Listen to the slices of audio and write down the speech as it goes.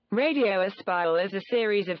Radio Espial is a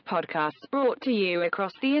series of podcasts brought to you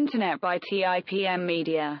across the internet by TIPM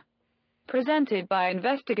Media. Presented by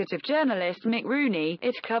investigative journalist Mick Rooney,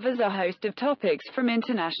 it covers a host of topics from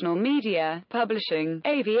international media, publishing,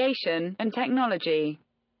 aviation, and technology.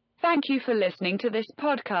 Thank you for listening to this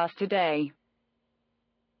podcast today.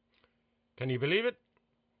 Can you believe it?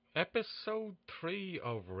 Episode 3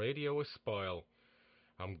 of Radio Espial.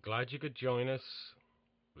 I'm glad you could join us.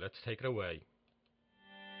 Let's take it away.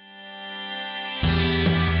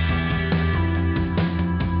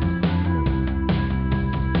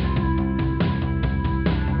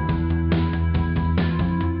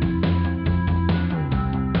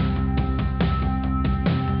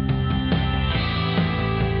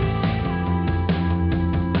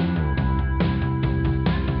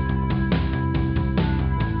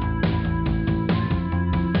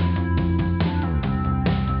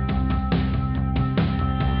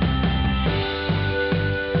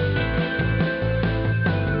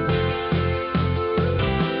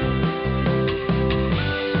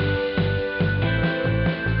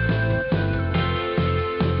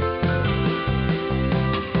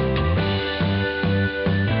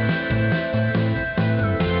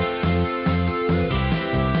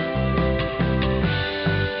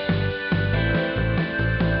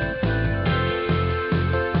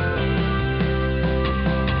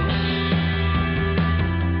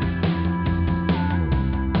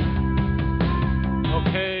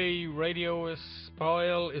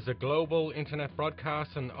 Is a global internet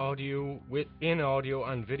broadcast and audio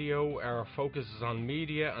and video. Our focus is on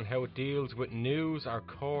media and how it deals with news. Our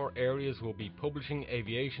core areas will be publishing,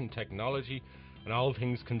 aviation, technology, and all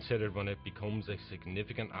things considered when it becomes a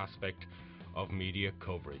significant aspect of media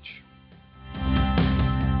coverage.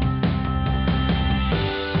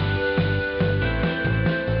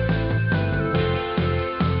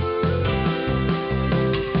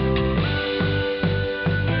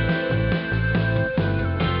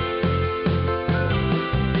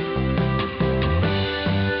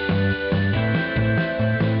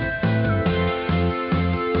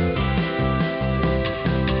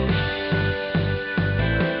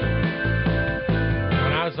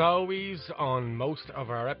 On most of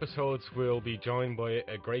our episodes, we'll be joined by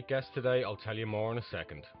a great guest today. I'll tell you more in a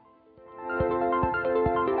second.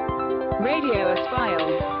 Radio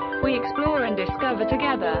Espial. We explore and discover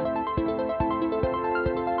together.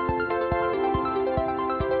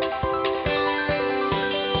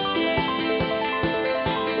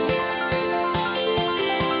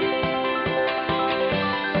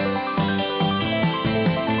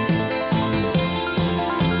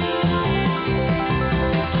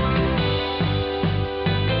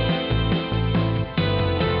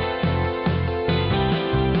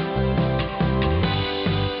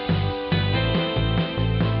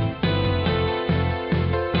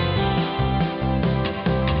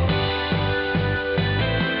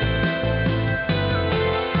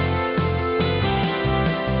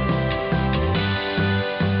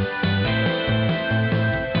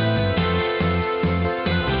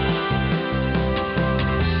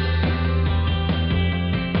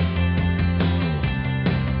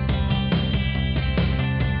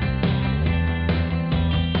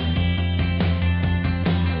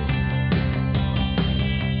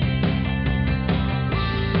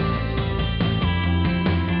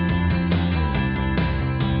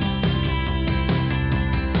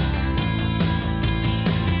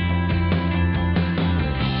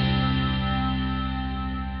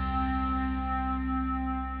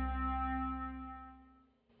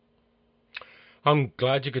 I'm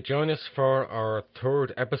glad you could join us for our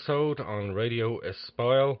third episode on Radio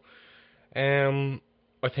Espial. I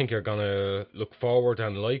think you're going to look forward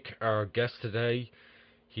and like our guest today.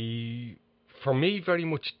 He, for me, very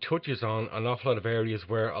much touches on an awful lot of areas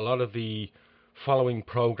where a lot of the following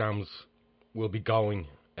programs will be going.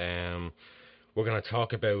 We're going to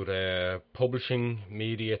talk about publishing,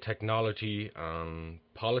 media, technology and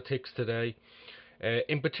politics today.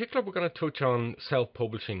 In particular, we're going to touch on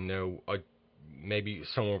self-publishing now. Maybe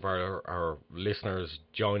some of our listeners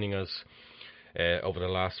joining us over the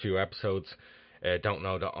last few episodes don't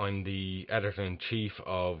know that I'm the editor-in-chief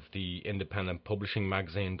of the independent publishing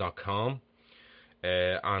magazine.com,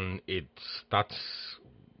 and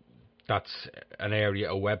that's an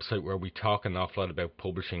area, a website where we talk an awful lot about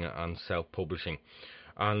publishing and self-publishing.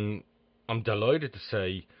 And I'm delighted to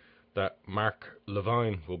say that Mark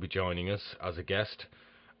Levine will be joining us as a guest.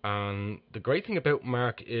 And the great thing about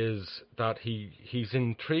Mark is that he's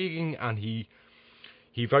intriguing, and he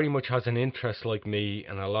very much has an interest like me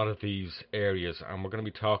in a lot of these areas, and we're going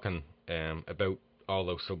to be talking about all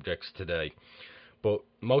those subjects today. But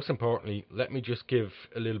most importantly, let me just give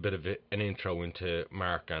a little bit of an intro into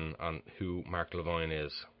Mark and who Mark Levine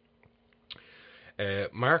is.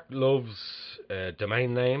 Mark loves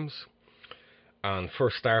domain names and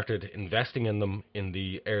first started investing in them in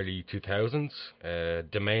the early 2000s.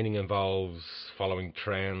 Domaining involves following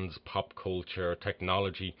trends, pop culture,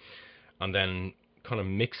 technology, and then kind of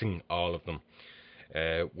mixing all of them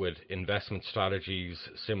with investment strategies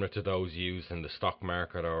similar to those used in the stock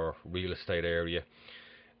market or real estate area.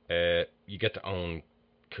 You get to own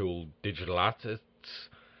cool digital assets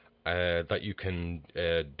that you can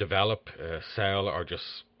develop, sell, or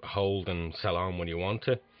just hold and sell on when you want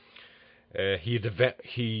to.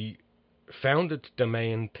 He founded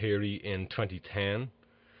Domain Theory in 2010,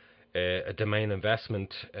 a domain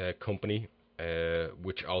investment company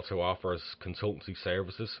which also offers consultancy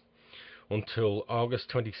services. Until August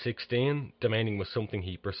 2016, domaining was something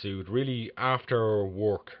he pursued really after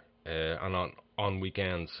work and on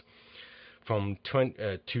weekends. From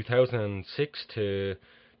 2006 to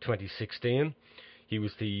 2016, he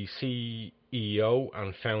was the CEO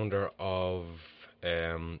and founder of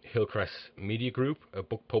Hillcrest Media Group, a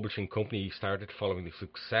book publishing company he started following the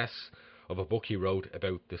success of a book he wrote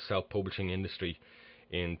about the self-publishing industry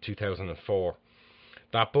in 2004.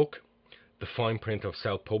 That book, The Fine Print of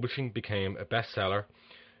Self-Publishing, became a bestseller,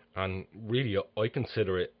 and really I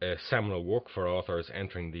consider it a seminal work for authors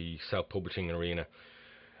entering the self-publishing arena.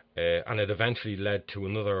 And it eventually led to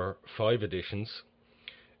another 5 editions,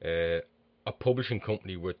 a publishing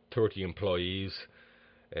company with 30 employees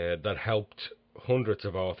that helped hundreds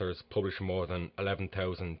of authors publish more than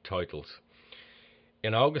 11,000 titles.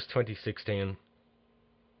 In August 2016,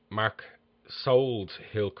 Mark sold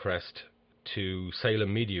Hillcrest to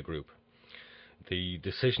Salem Media Group. The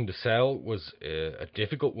decision to sell was a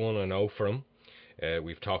difficult one, I know, for him.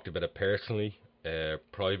 We've talked about it personally,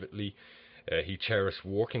 privately. He cherished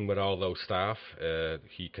working with all those staff.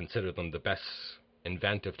 He considered them the best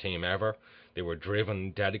inventive team ever. They were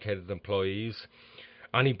driven, dedicated employees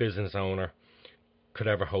any business owner could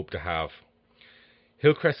ever hope to have.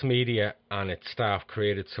 Hillcrest Media and its staff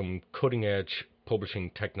created some cutting-edge publishing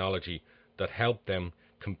technology that helped them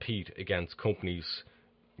compete against companies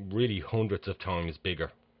really hundreds of times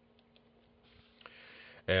bigger.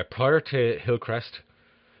 Prior to Hillcrest,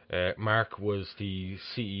 Mark was the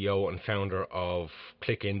CEO and founder of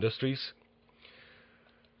Click Industries,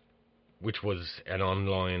 which was an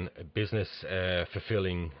online business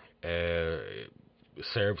fulfilling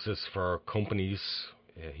services for companies.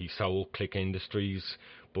 He sold Click Industries,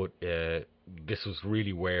 but this was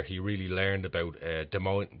really where he really learned about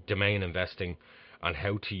domain investing and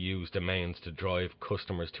how to use domains to drive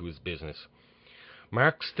customers to his business.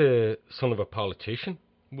 Mark's the son of a politician.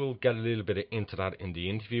 We'll get a little bit into that in the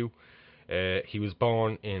interview. He was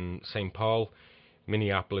born in St. Paul,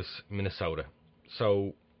 Minneapolis, Minnesota.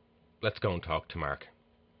 So let's go and talk to Mark.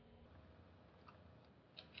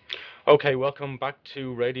 Okay, welcome back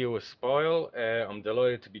to Radio Espoil. I'm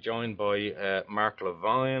delighted to be joined by Mark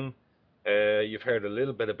Levine. You've heard a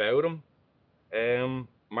little bit about him.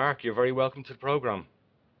 Mark, you're very welcome to the program.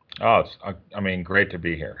 Oh, great to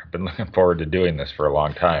be here. I've been looking forward to doing this for a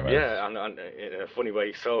long time. Yeah, and in a funny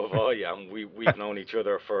way, so have I. And we've known each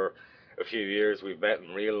other for a few years. We've met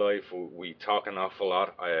in real life. We talk an awful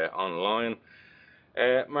lot online.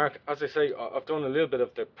 Mark, as I say, I've done a little bit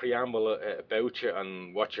of the preamble about you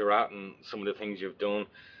and what you're at and some of the things you've done.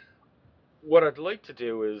 What I'd like to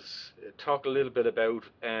do is talk a little bit about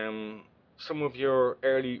some of your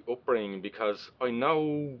early upbringing, because I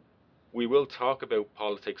know we will talk about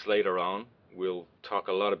politics later on. We'll talk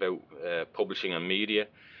a lot about publishing and media.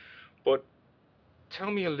 But tell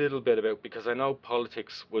me a little bit about, because I know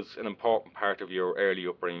politics was an important part of your early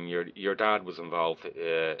upbringing. Your dad was involved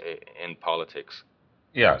in politics.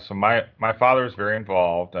 Yeah, so my father was very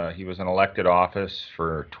involved. He was in elected office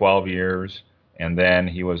for 12 years, and then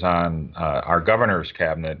he was on our governor's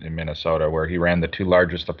cabinet in Minnesota, where he ran the 2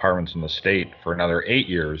 largest departments in the state for another 8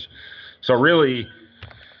 years. So really,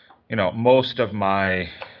 most of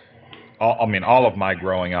all of my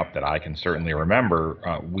growing up that I can certainly remember,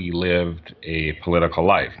 we lived a political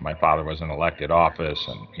life. My father was in elected office,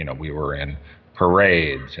 and we were in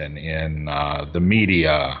parades and in the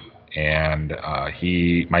media, and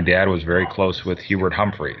my dad was very close with Hubert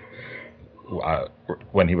Humphrey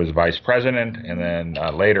when he was vice president, and then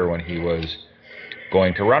later when he was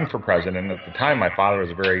going to run for president. At the time, my father was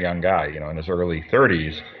a very young guy, in his early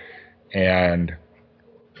 30s, and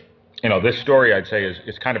this story, I'd say,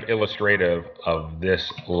 is kind of illustrative of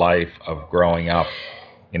this life of growing up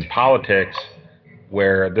in politics,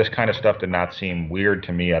 where this kind of stuff did not seem weird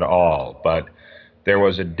to me at all. But there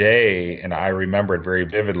was a day, and I remember it very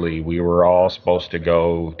vividly. We were all supposed to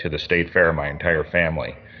go to the state fair, my entire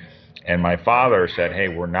family. And my father said, "Hey,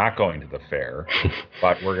 we're not going to the fair,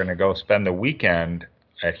 but we're going to go spend the weekend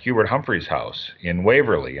at Hubert Humphrey's house in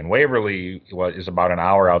Waverly." And Waverly is about an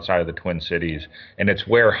hour outside of the Twin Cities, and it's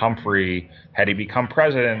where Humphrey, had he become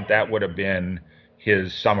president, that would have been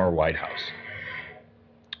his summer White House.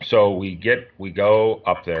 So we go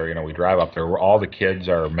up there, we drive up there where all the kids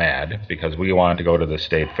are mad because we wanted to go to the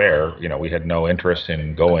state fair. We had no interest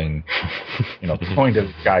in going, going to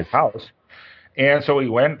this guy's house. And so we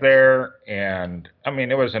went there, and I mean,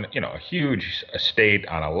 it was a huge estate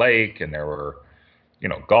on a lake, and there were,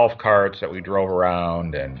 golf carts that we drove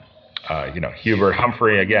around, and Hubert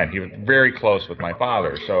Humphrey, again, he was very close with my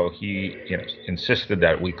father, so he insisted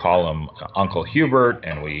that we call him Uncle Hubert,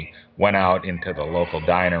 and we went out into the local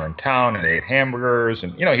diner in town and ate hamburgers,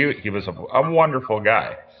 and he was a wonderful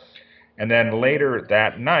guy. And then later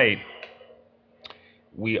that night,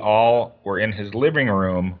 we all were in his living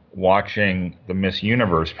room watching the Miss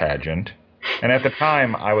Universe pageant, and at the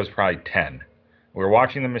time I was probably 10. We were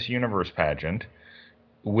watching the Miss Universe pageant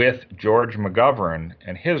with George McGovern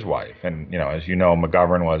and his wife. And, as you know,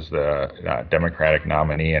 McGovern was the Democratic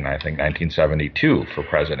nominee in, I think, 1972 for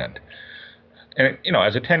president. And,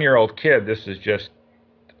 as a 10-year-old kid, this is just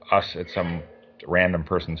us at some random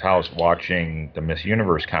person's house watching the Miss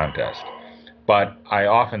Universe contest. But I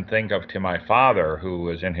often think to my father, who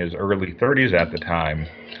was in his early 30s at the time,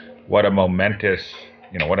 what a momentous,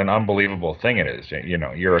 what an unbelievable thing it is.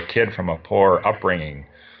 You're a kid from a poor upbringing,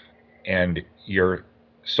 and you're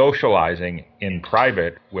socializing in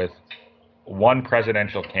private with one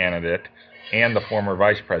presidential candidate and the former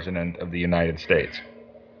vice president of the United States.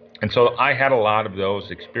 And so I had a lot of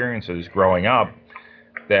those experiences growing up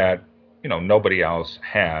that, nobody else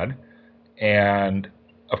had. And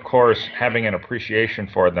of course, having an appreciation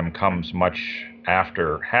for them comes much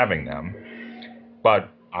after having them. But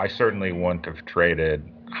I certainly wouldn't have traded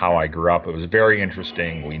how I grew up. It was very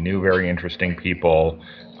interesting. We knew very interesting people.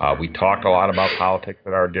 We talked a lot about politics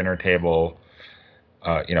at our dinner table.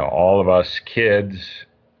 All of us kids,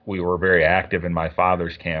 we were very active in my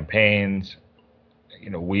father's campaigns.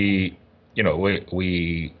 We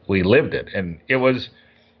lived it, and it was,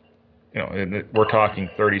 we're talking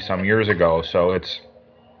 30 some years ago. So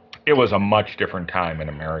it was a much different time in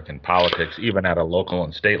American politics, even at a local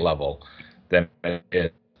and state level, than it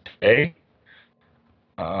is today.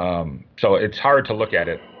 So it's hard to look at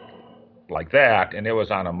it like that, and it was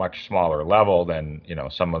on a much smaller level than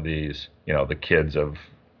some of these the kids of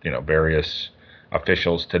various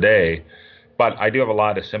officials today. But I do have a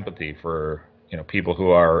lot of sympathy for people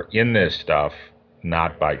who are in this stuff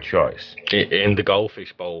not by choice. In the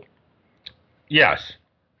goldfish bowl. Yes,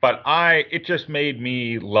 but it just made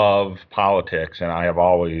me love politics, and I have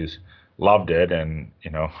always loved it. And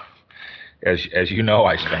as you know,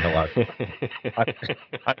 I spend a lot of time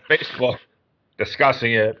on Facebook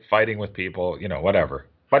discussing it, fighting with people, whatever.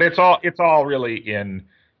 But it's all really in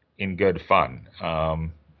good fun.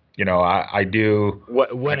 I do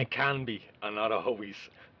when it can be, and not always.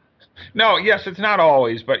 No, yes, it's not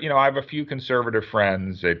always, but I have a few conservative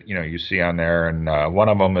friends that you see on there, and one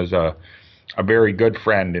of them is a very good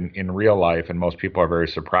friend in real life, and most people are very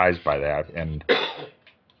surprised by that. And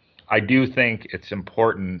I do think it's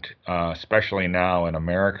important, especially now in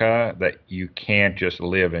America, that you can't just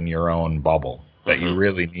live in your own bubble, that you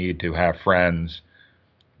really need to have friends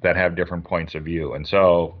that have different points of view. And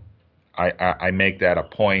so I make that a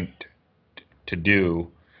point to do,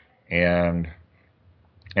 and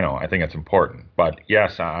I think it's important. But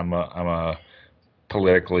yes, I'm a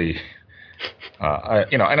politically,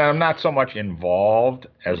 and I'm not so much involved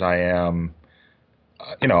as I am.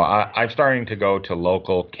 I'm starting to go to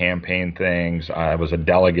local campaign things. I was a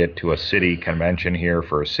delegate to a city convention here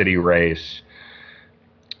for a city race,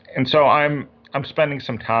 and so I'm spending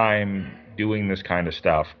some time doing this kind of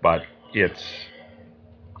stuff. But it's,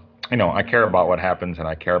 I care about what happens, and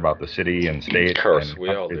I care about the city and state. Of course, we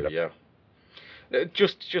all do, yeah.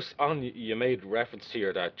 Just on, you made reference to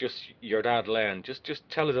your dad. Just your dad, Len. Just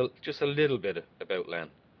tell us just a little bit about Len.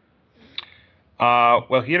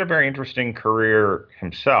 Well, he had a very interesting career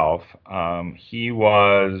himself. He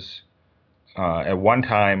was at one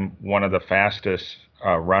time one of the fastest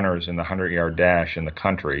runners in the 100-yard dash in the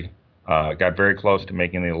country. Got very close to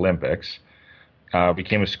making the Olympics.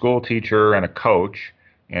 Became a school teacher and a coach,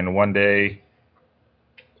 and one day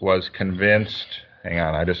was convinced. Hang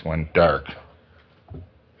on, I just went dark.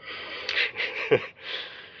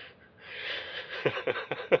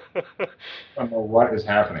 I don't know what is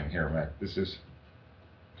happening here, Matt. This is...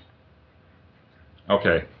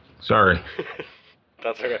 Okay, sorry.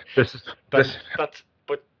 That's okay.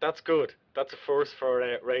 That's good. That's a first for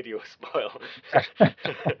Radio Spoil.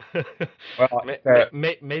 Well,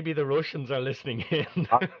 maybe the Russians are listening in.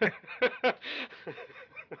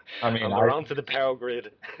 I mean, and they're onto the power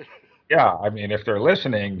grid. Yeah, I mean, if they're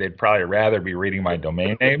listening, they'd probably rather be reading my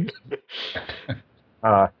domain names.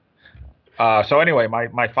 So anyway,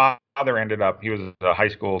 my father ended up, he was a high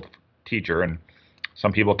school teacher, and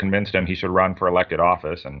some people convinced him he should run for elected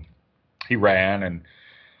office, and he ran, and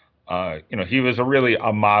he was really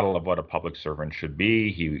a model of what a public servant should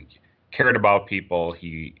be. He cared about people.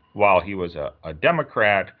 While he was a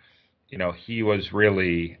Democrat, he was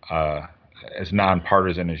really as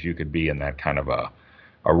nonpartisan as you could be in that kind of a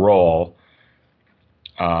role.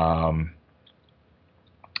 And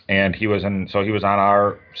he was on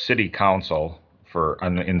our city council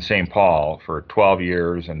in St. Paul for 12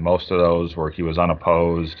 years, and most of those he was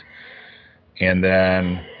unopposed. And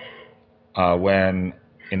then when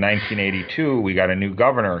in 1982 we got a new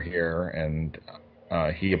governor here, and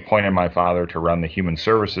he appointed my father to run the Human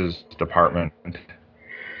Services Department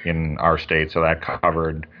in our state, so that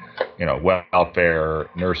covered, welfare,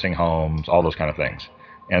 nursing homes, all those kind of things.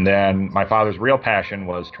 And then my father's real passion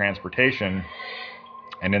was transportation,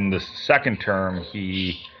 and in the second term,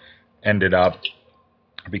 he ended up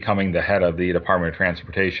becoming the head of the Department of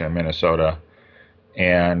Transportation in Minnesota,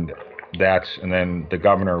 and then the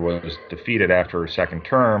governor was defeated after his second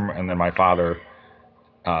term, and then my father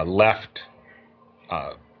left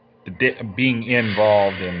being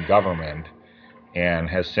involved in government and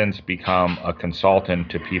has since become a consultant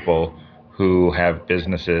to people who have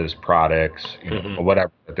businesses, products,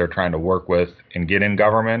 whatever that they're trying to work with and get in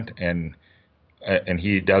government, and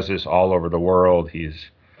he does this all over the world. He's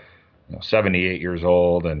 78 years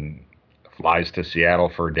old and flies to Seattle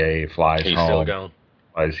for a day, flies He's home. Still going.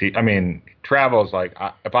 Travels like,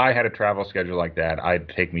 if I had a travel schedule like that, I'd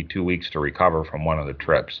take me 2 weeks to recover from one of the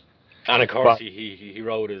trips. And of course, he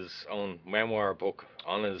wrote his own memoir book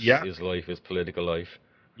on his life, his political life.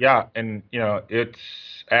 Yeah, and it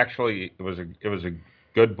was a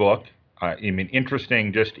good book.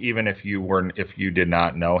 Interesting, just even if you did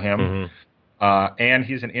not know him. And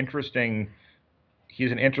he's an interesting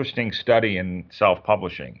study in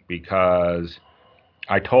self-publishing, because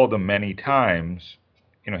I told him many times,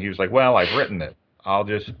 he was like, well, I've written it. I'll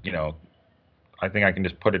just, I think I can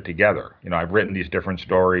just put it together. I've written these different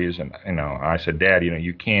stories, and, I said, Dad,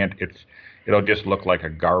 you can't, it'll just look like a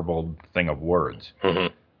garbled thing of words.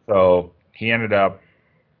 So he ended up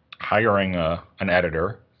hiring an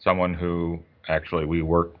editor, someone who actually we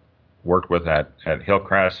worked with at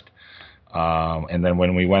Hillcrest. And then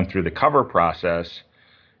when we went through the cover process,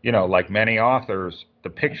 like many authors, the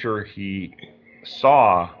picture he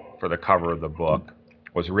saw for the cover of the book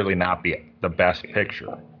was really not the best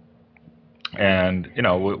picture. And,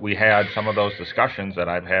 we had some of those discussions that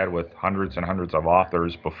I've had with hundreds and hundreds of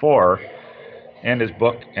authors before, and his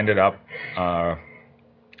book ended up,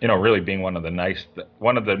 really being one of the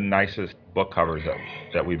nicest book covers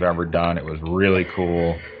that we've ever done. It was really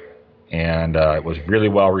cool, and it was really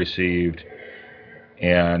well received.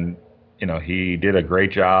 And, he did a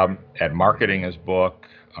great job at marketing his book,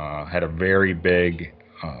 had a very big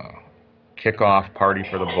kickoff party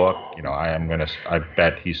for the book. I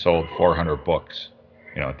bet he sold 400 books,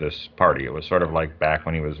 at this party. It was sort of like back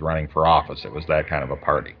when he was running for office. It was that kind of a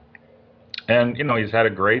party. And, he's had a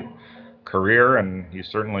great career, and he's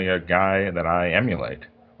certainly a guy that I emulate,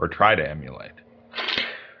 or try to emulate.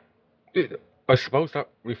 I suppose that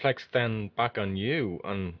reflects then back on you,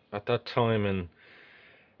 and at that time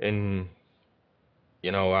in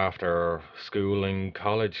after schooling,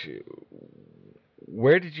 college,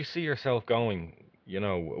 where did you see yourself going?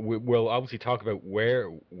 We'll obviously talk about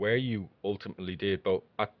where you ultimately did, but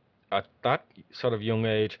at that sort of young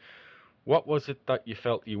age, what was it that you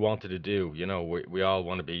felt you wanted to do? We all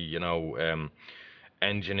want to be,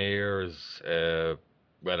 engineers,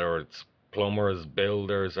 whether it's plumbers,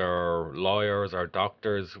 builders, or lawyers, or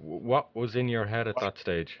doctors. What was in your head at that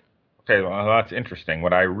stage? Okay, well, that's interesting.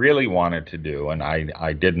 What I really wanted to do, and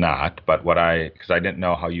I did not, but because I didn't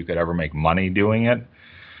know how you could ever make money doing it,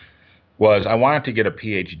 was I wanted to get a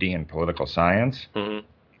PhD in political science,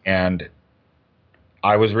 and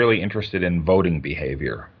I was really interested in voting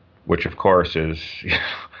behavior, which of course is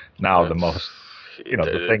now the most,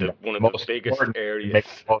 the thing that one of most the biggest areas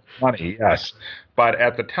makes most money. Yes, but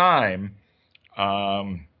at the time,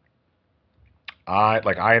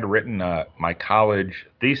 I had written my college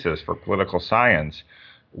thesis for political science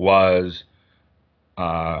was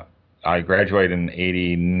I graduated in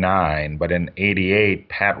 '89, but in '88,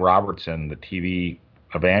 Pat Robertson, the TV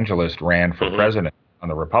evangelist, ran for president on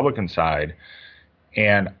the Republican side,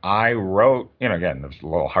 And I wrote, again, it was a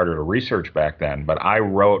little harder to research back then, but I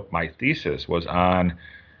wrote my thesis was on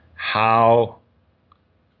how,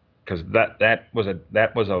 because that was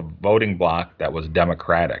a voting bloc that was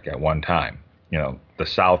Democratic at one time. The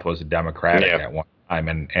South was Democratic at one time,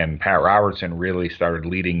 and Pat Robertson really started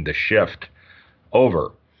leading the shift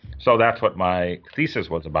over. So that's what my thesis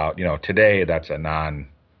was about. Today that's a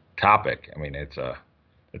non-topic. I mean, it's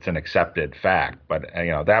an accepted fact, but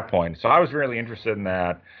at that point, so I was really interested in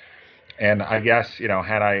that. And I guess,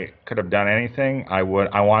 had I could have done anything, I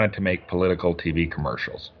wanted to make political TV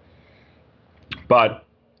commercials. But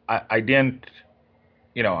I didn't,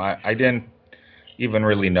 I didn't even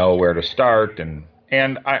really know where to start.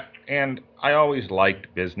 And I always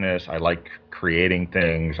liked business. I liked creating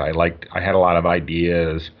things. I had a lot of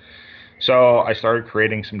ideas. So I started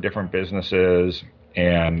creating some different businesses.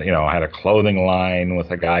 And, I had a clothing line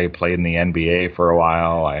with a guy who played in the NBA for a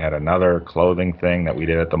while. I had another clothing thing that we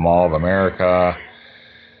did at the Mall of America.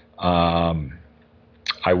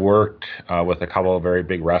 I worked with a couple of very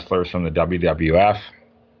big wrestlers from the WWF.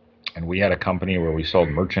 And we had a company where we sold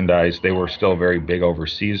merchandise. They were still very big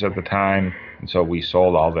overseas at the time. And so we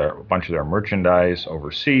sold a bunch of their merchandise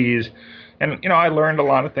overseas. And, I learned a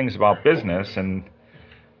lot of things about business and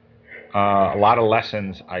a lot of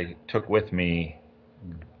lessons I took with me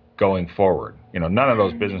going forward. None of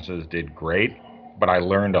those businesses did great, but I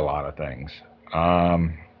learned a lot of things.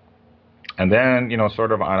 And then,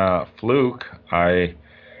 sort of on a fluke, I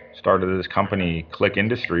started this company, Click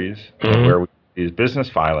Industries, where we did these business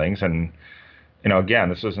filings. And, again,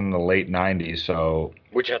 this was in the late 90s. So,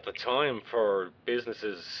 which at the time for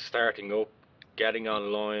businesses starting up, getting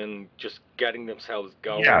online, just getting themselves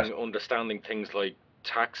going, understanding things like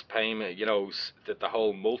tax payment, the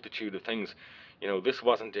whole multitude of things. This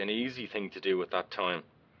wasn't an easy thing to do at that time.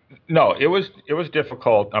 No, it was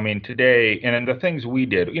difficult. I mean, today, and the things we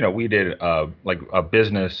did, we did like a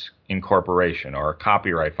business incorporation or a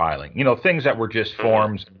copyright filing, things that were just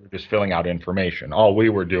forms, just filling out information. All we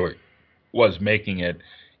were doing was making it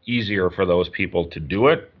easier for those people to do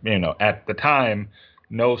it. At the time,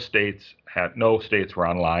 no states were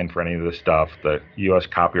online for any of this stuff. The U.S.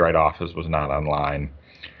 Copyright Office was not online.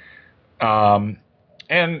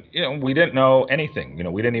 And, we didn't know anything.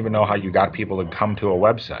 We didn't even know how you got people to come to a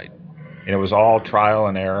website. And it was all trial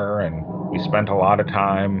and error, and we spent a lot of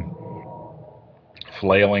time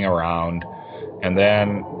flailing around. And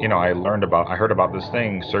then, I heard about this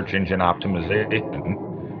thing, search engine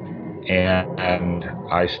optimization, and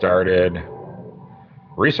I started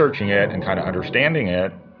researching it and kind of understanding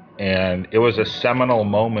it. And it was a seminal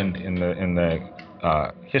moment in the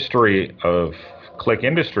history of Click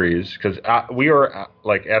Industries, because we were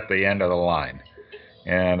like at the end of the line,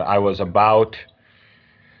 and I was kind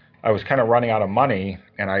of running out of money,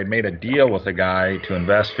 and I had made a deal with a guy to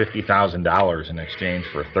invest $50,000 in exchange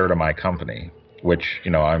for a third of my company, which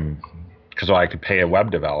because I could pay a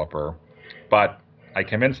web developer, but I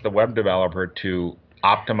convinced the web developer to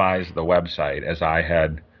optimize the website as I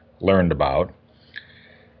had learned about,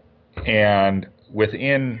 and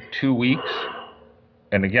within 2 weeks.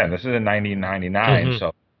 And again, this is in 1999,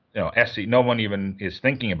 so no one even is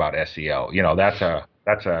thinking about SEO.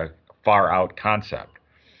 That's a far out concept.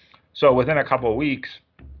 So within a couple of weeks,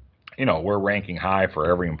 we're ranking high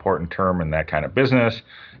for every important term in that kind of business,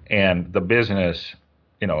 and the business,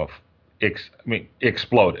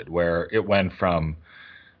 exploded, where it went from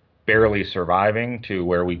barely surviving to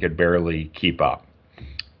where we could barely keep up.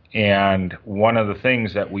 And one of the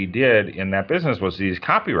things that we did in that business was these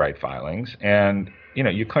copyright filings, and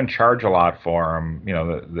you couldn't charge a lot for them,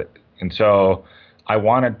 and so I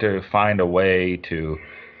wanted to find a way to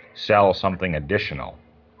sell something additional.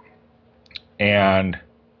 And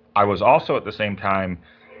I was also at the same time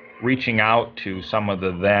reaching out to some of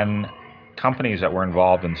the then companies that were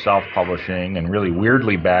involved in self-publishing, and really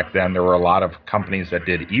weirdly back then there were a lot of companies that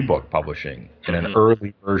did ebook publishing in an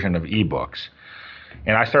early version of ebooks.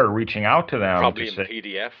 And I started reaching out to them. Probably in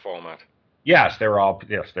PDF format. Yes, they were all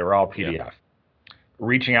PDF. Yeah.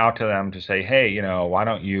 Reaching out to them to say, hey, why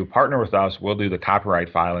don't you partner with us? We'll do the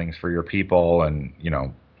copyright filings for your people. And,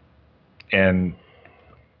 and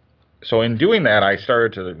so in doing that, I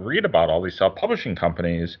started to read about all these self-publishing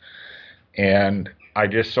companies. And I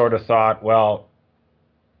just sort of thought, well,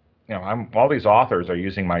 all these authors are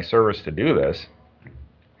using my service to do this.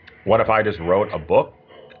 What if I just wrote a book?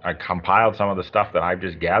 I compiled some of the stuff that I've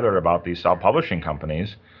just gathered about these self-publishing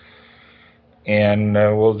companies, and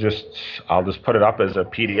I'll just put it up as a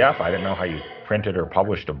PDF. I didn't know how you printed or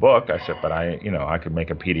published a book. I said, but I could make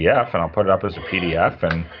a PDF, and I'll put it up as a PDF,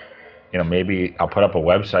 and maybe I'll put up a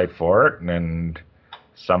website for it and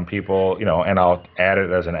some people, and I'll add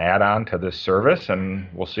it as an add-on to this service, and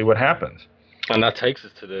we'll see what happens. And that takes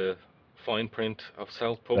us to the fine print of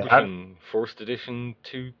self-publishing, first edition,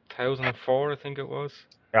 2004, I think it was.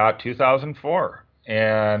 2004.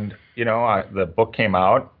 And, the book came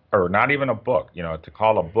out, or not even a book. To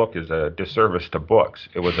call a book is a disservice to books.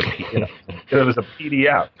 It was it was a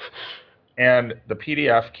PDF. And the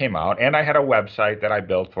PDF came out, and I had a website that I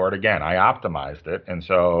built for it. Again, I optimized it. And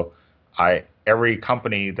so every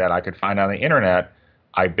company that I could find on the internet,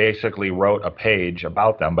 I basically wrote a page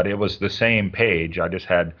about them, but it was the same page. I just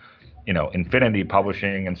had, Infinity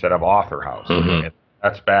Publishing instead of Author House. Mm-hmm.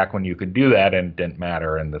 That's back when you could do that and it didn't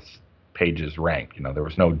matter, and the pages ranked. There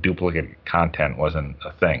was no duplicate content, wasn't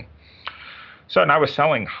a thing. So, and I was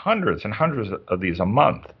selling hundreds and hundreds of these a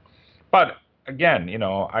month. But again,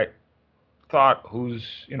 I thought,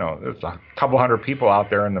 there's a couple hundred people out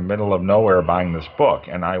there in the middle of nowhere buying this book.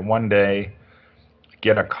 And I one day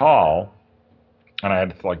get a call, and I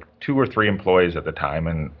had like 2 or 3 employees at the time,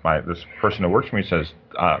 and this person who works for me says,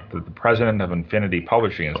 the president of Infinity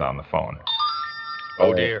Publishing is on the phone.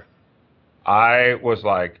 Oh dear. I was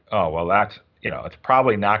like, oh, well, that's, it's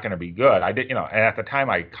probably not going to be good. I did, and at the time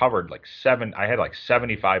I covered I had like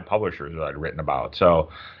 75 publishers that I'd written about. So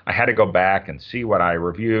I had to go back and see what I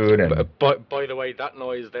reviewed. And but by the way, that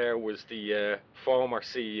noise there was the former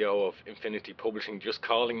CEO of Infinity Publishing just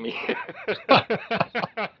calling me.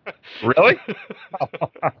 Really?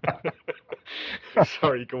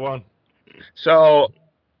 Sorry, go on. So,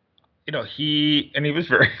 he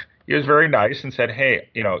was very nice and said, hey,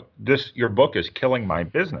 your book is killing my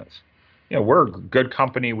business. We're a good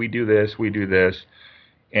company. We do this, we do this.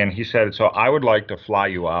 And he said, so I would like to fly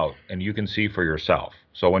you out and you can see for yourself.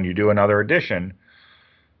 So when you do another edition,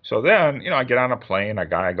 so then, I get on a plane, I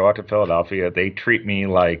go out to Philadelphia. They treat me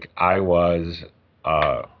like I was,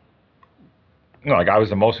 like I was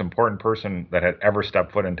the most important person that had ever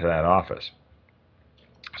stepped foot into that office.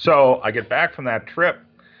 So I get back from that trip,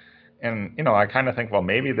 and, I kind of think, well,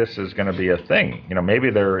 maybe this is going to be a thing. Maybe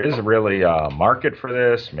there is really a market for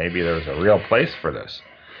this. Maybe there's a real place for this.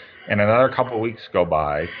 And another couple of weeks go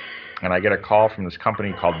by, and I get a call from this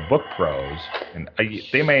company called Book Pros. And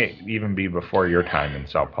they may even be before your time in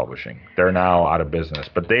self-publishing. They're now out of business.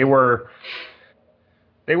 But they were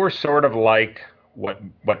sort of like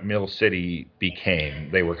what Mill City became.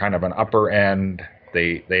 They were kind of an upper end.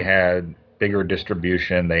 They had bigger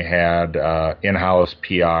distribution, they had in-house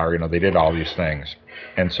PR, they did all these things.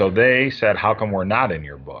 And so they said, how come we're not in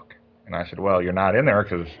your book? And I said, well, you're not in there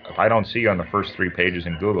because if I don't see you on the first 3 pages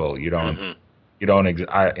in Google, I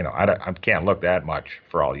can't look that much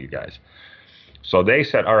for all you guys. So they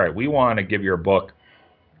said, all right, we want to give your book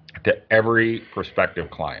to every prospective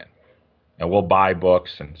client, and we'll buy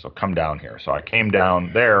books, and so come down here. So I came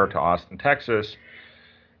down there to Austin, Texas,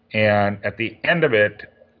 and at the end of it,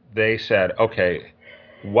 they said, okay,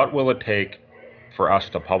 what will it take for us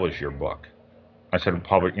to publish your book? I said,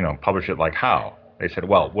 publish it like how? They said,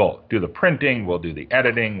 well, we'll do the printing, we'll do the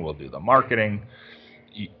editing, we'll do the marketing.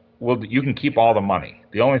 You can keep all the money.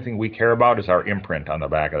 The only thing we care about is our imprint on the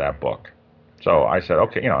back of that book. So I said,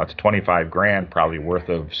 okay, it's $25,000 probably worth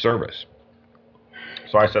of service.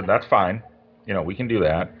 So I said, that's fine. We can do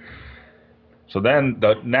that. So then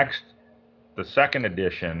the second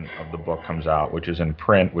edition of the book comes out, which is in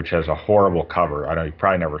print, which has a horrible cover. I know you've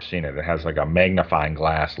probably never seen it. It has like a magnifying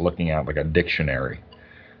glass looking at like a dictionary.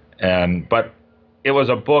 But it was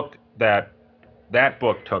a book that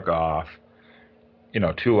book took off,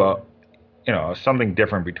 to something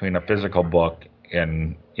different between a physical book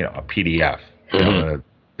and, a PDF. Mm-hmm.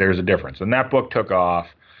 There's a difference. And that book took off,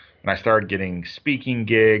 and I started getting speaking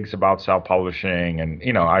gigs about self-publishing, and,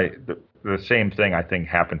 the same thing I think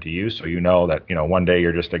happened to you. So that, one day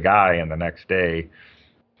you're just a guy, and the next day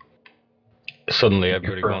suddenly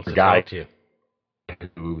everybody wants to talk to you.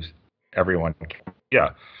 Who's everyone. Yeah.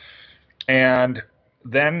 And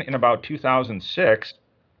then in about 2006,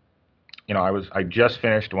 I just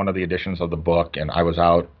finished one of the editions of the book, and I was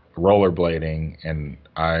out rollerblading, and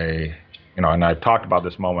and I've talked about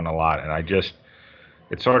this moment a lot, and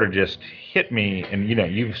it sort of just hit me. And,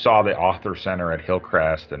 you saw the Author Center at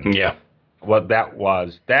Hillcrest, and yeah. What that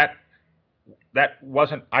was, that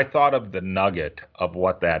wasn't, I thought of the nugget of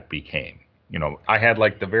what that became. I had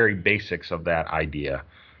like the very basics of that idea.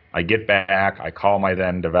 I get back, I call my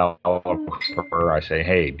then developer, I say,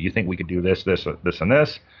 hey, do you think we could do this, and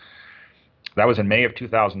this? That was in May of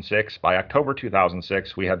 2006. By October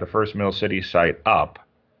 2006, we had the first Mill City site up,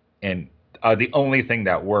 and the only thing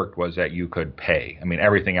that worked was that you could pay. I mean,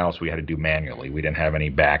 everything else we had to do manually. We didn't have any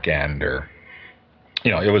back end, or,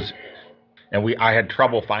 it was... And I had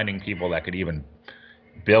trouble finding people that could even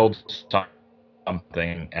build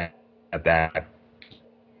something at that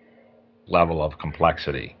level of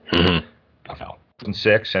complexity. Mm-hmm.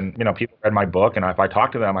 2006, and people read my book, and if I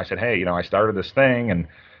talked to them, I said, hey, I started this thing, and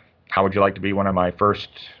how would you like to be one of my first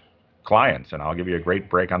clients? And I'll give you a great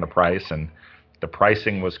break on the price. And the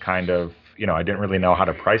pricing was kind of, I didn't really know how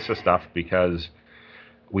to price the stuff because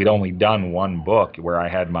we'd only done one book where I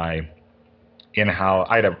had my in-house,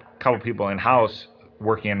 I had a couple people in-house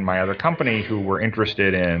working in my other company who were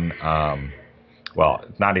interested in, well,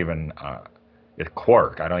 it's not even, it's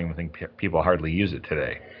Quark. I don't even think people hardly use it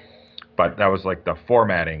today. But that was like the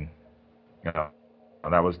formatting,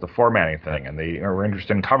 that was the formatting thing, and they were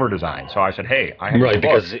interested in cover design. So I said, "Hey, I have right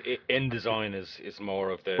because InDesign is more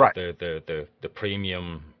of the right. the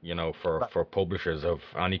premium, for publishers of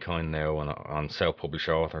any kind now on self-published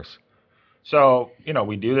authors." So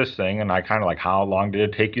we do this thing, and I kind of like, how long did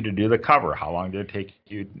it take you to do the cover? How long did it take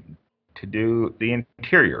you to do the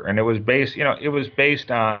interior? And it was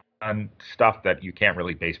based on stuff that you can't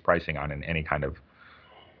really base pricing on in any kind of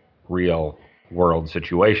real world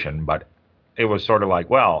situation, but it was sort of like,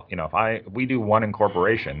 well, if we do one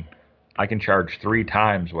incorporation, I can charge 3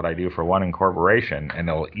 times what I do for one incorporation, and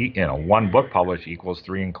it'll one book published equals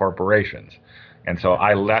 3 incorporations. And so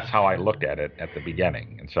that's how I looked at it at the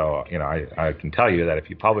beginning. And so, I can tell you that if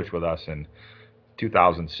you publish with us in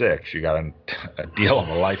 2006, you got a deal of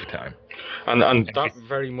a lifetime. And that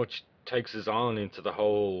very much takes us on into the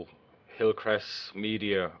whole Hillcrest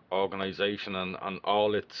Media organization and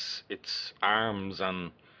all its arms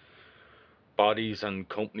and bodies and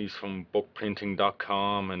companies, from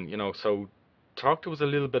bookprinting.com, and so talk to us a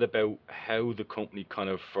little bit about how the company kind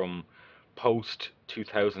of from post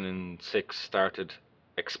 2006 started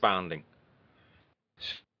expanding.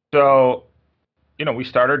 So, we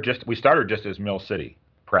started just as Mill City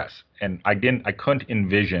Press, and I couldn't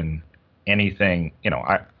envision anything,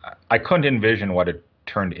 I couldn't envision what it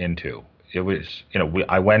turned into. It was,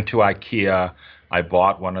 I went to IKEA, I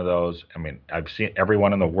bought one of those. I mean, I've seen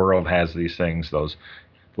everyone in the world has these things, those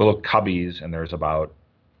little cubbies, and there's about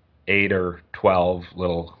 8 or 12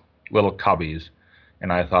 little cubbies.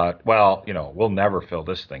 And I thought, well, we'll never fill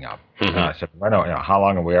this thing up. Mm-hmm. And I said, well, how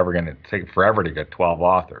long are we ever going to take forever to get 12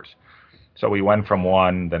 authors? So we went from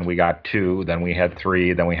 1, then we got 2, then we had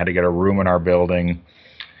 3, then we had to get a room in our building.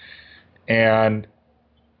 And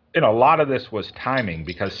a lot of this was timing,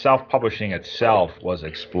 because self-publishing itself was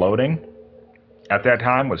exploding at that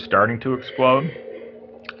time, was starting to explode.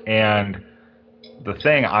 And the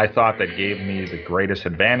thing I thought that gave me the greatest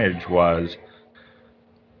advantage was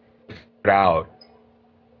out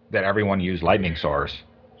that everyone used Lightning Source.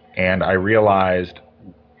 And I realized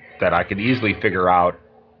that I could easily figure out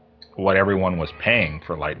what everyone was paying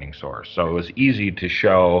for Lightning Source. So it was easy to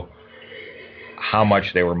show how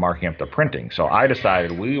much they were marking up the printing. So I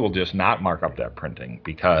decided we will just not mark up that printing,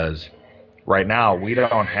 because right now we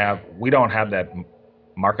don't have that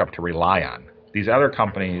markup to rely on. These other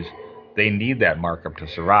companies, they need that markup to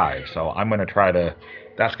survive. So I'm going to try to,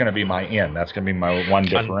 that's going to be my in. That's going to be my one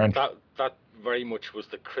differential. And that very much was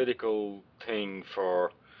the critical thing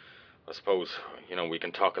for, I suppose, we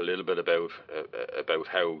can talk a little bit about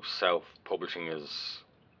how self-publishing has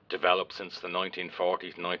developed since the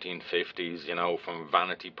 1940s, 1950s, from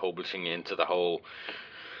vanity publishing into the whole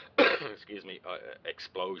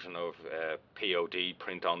explosion of POD,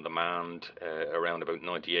 print on demand, around about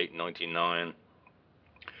 98, 99.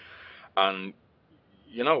 And,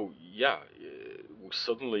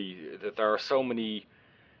 suddenly there are so many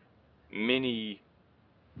mini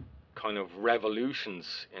kind of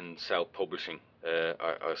revolutions in self-publishing.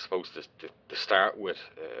 I suppose to start with,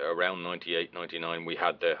 around 98, 99, we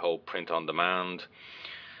had the whole print on demand.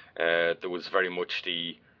 There was very much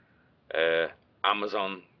the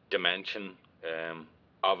Amazon dimension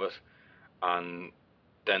of it, and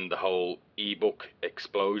then the whole ebook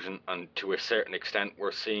explosion. And to a certain extent,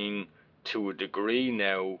 we're seeing, to a degree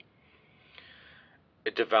now,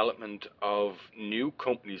 a development of new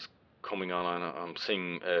companies coming on. I'm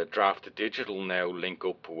seeing Draft Digital now link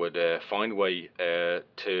up with Findway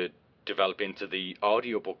to develop into the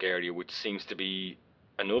audiobook area, which seems to be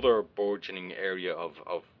another burgeoning area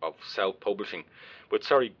of self-publishing. But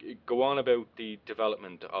sorry, go on about the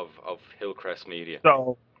development of Hillcrest Media.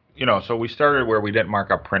 So, so we started where we didn't mark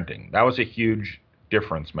up printing. That was a huge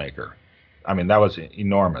difference maker. I mean, that was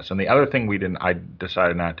enormous. And the other thing I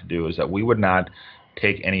decided not to do is that we would not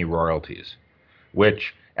take any royalties,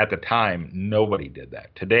 which at the time, nobody did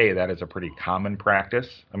that. Today, that is a pretty common practice.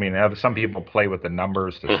 I mean, some people play with the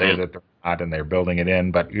numbers to say that they're not, and they're building it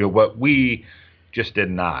in, but what we just did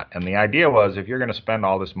not. And the idea was, if you're going to spend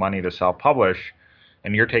all this money to self-publish,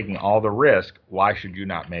 and you're taking all the risk, why should you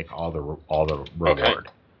not make all the reward? Okay.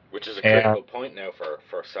 Which is a critical point now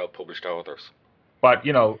for self-published authors. But,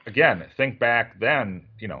 again, think back then,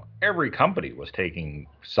 every company was taking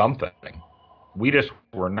something. We just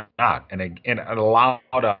were not. And it allowed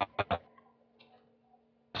us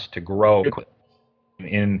to grow.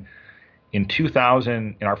 In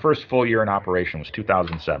 2000, in our first full year in operation was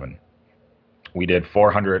 2007. We did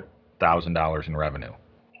 $400,000 in revenue.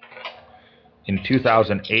 In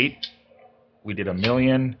 2008, we did $1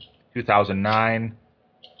 million. 2009,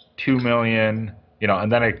 $2 million.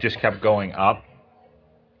 And then it just kept going up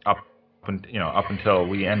until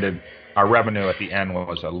we ended. Our revenue at the end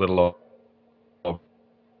was a little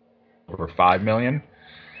over $5 million.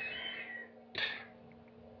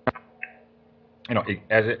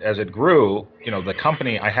 As it grew, the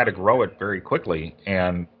company, I had to grow it very quickly,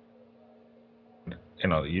 and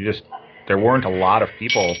there weren't a lot of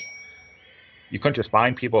people. You couldn't just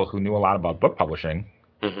find people who knew a lot about book publishing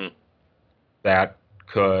that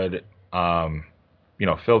could,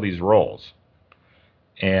 fill these roles.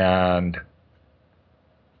 And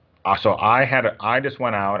so I just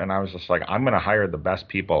went out and I was just like, I'm going to hire the best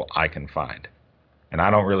people I can find. And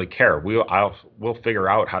I don't really care. We'll figure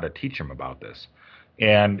out how to teach them about this.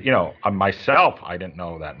 And, myself, I didn't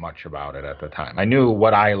know that much about it at the time. I knew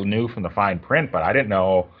what I knew from the fine print, but I didn't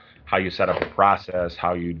know how you set up a process,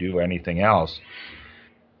 how you do anything else.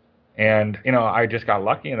 And, I just got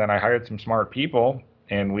lucky, and then I hired some smart people,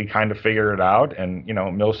 and we kind of figured it out. And,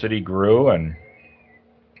 Mill City grew, and,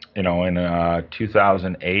 in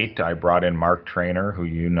 2008, I brought in Mark Trainer, who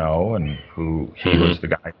and he was the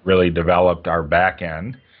guy who really developed our back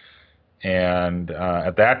end. And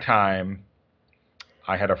at that time,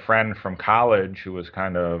 I had a friend from college who was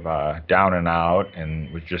kind of down and out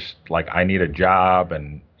and was just like, I need a job,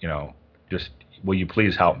 and, just will you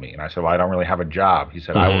please help me? And I said, well, I don't really have a job. He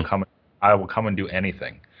said, I will come and do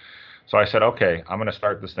anything. So I said, okay, I'm going to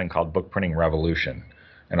start this thing called Book Printing Revolution.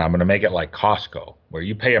 And I'm going to make it like Costco, where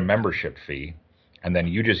you pay a membership fee, and then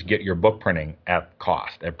you just get your book printing at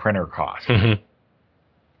printer cost. And,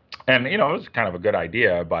 it was kind of a good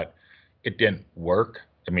idea, but it didn't work.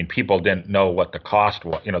 I mean, people didn't know what the cost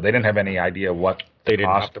was. They didn't have any idea what they didn't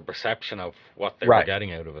have the perception of what they were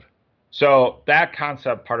getting out of it. So that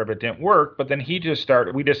concept part of it didn't work, but then we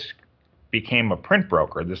just became a print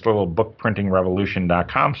broker, this little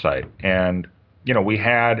bookprintingrevolution.com site. And, we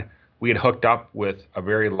had hooked up with a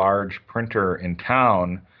very large printer in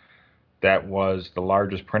town that was the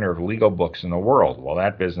largest printer of legal books in the world. Well,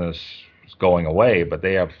 that business is going away, but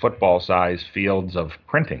they have football-sized fields of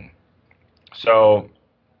printing. So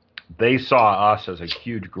they saw us as a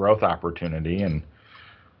huge growth opportunity, and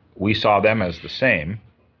we saw them as the same.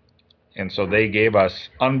 And so they gave us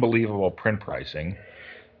unbelievable print pricing,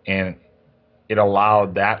 and it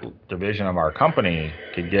allowed that division of our company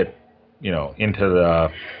to get, into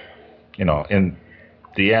the, in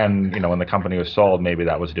the end, when the company was sold, maybe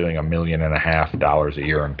that was doing $1.5 million a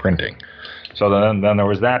year in printing. So then there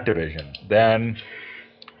was that division. Then,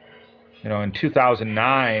 in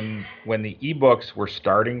 2009, when the ebooks were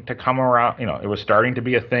starting to come around, it was starting to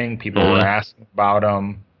be a thing. People were asking about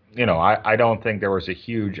them. I don't think there was a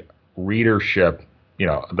huge readership.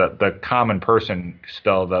 The common person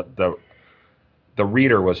still, the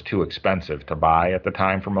reader was too expensive to buy at the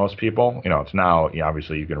time for most people. It's now,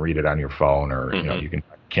 obviously you can read it on your phone, or, you can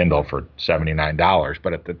Kindle for $79,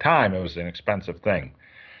 but at the time it was an expensive thing.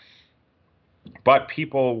 But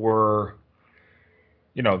people were,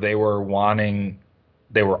 authors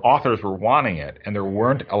were wanting it, and there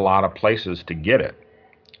weren't a lot of places to get it.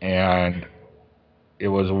 And it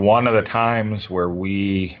was one of the times where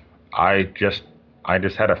I just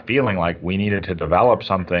had a feeling like we needed to develop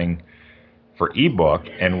something for ebook,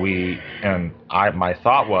 my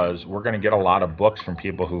thought was, we're going to get a lot of books from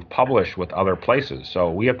people who've published with other places.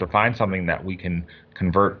 So we have to find something that we can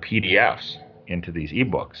convert PDFs into these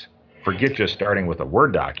ebooks. Forget just starting with a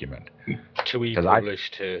Word document. To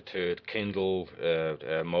e-publish, to Kindle,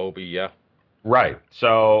 Mobi, yeah. Right.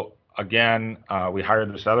 So again, we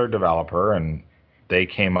hired this other developer, and they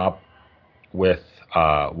came up with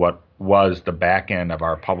what was the back end of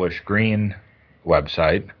our Publish Green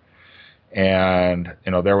website. And,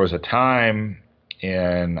 there was a time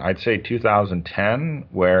in, I'd say 2010,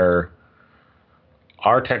 where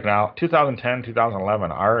 2010,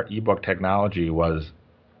 2011, our ebook technology was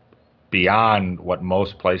beyond what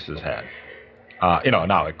most places had.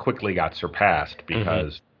 Now it quickly got surpassed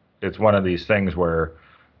because it's one of these things where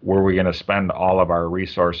were we going to spend all of our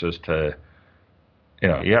resources to,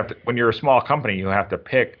 you have to, when you're a small company, you have to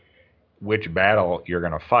pick which battle you're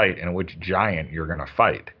going to fight and which giant you're going to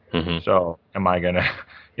fight. So am I going to,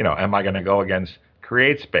 am I going to go against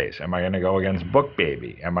CreateSpace? Am I going to go against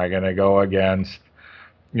BookBaby? Am I going to go against,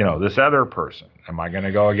 this other person? Am I going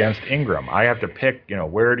to go against Ingram? I have to pick,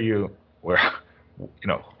 where, who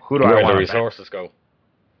do I Where want the to resources go.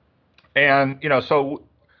 And, so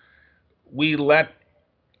we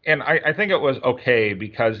and I think it was okay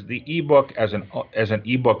because the ebook as an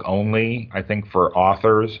ebook only, I think for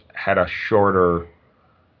authors had a shorter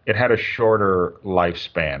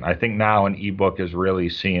lifespan. I think now an ebook is really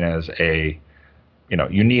seen as you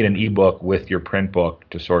need an ebook with your print book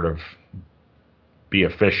to sort of be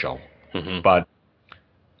official. But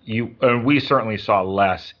we certainly saw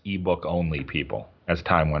less ebook only people as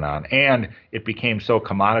time went on, and it became so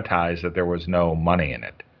commoditized that there was no money in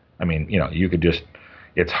it. I mean, you could just,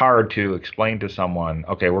 it's hard to explain to someone,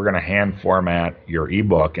 okay, we're going to hand format your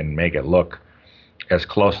ebook and make it look as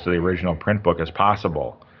close to the original print book as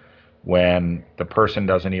possible, when the person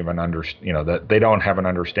doesn't even understand, that they don't have an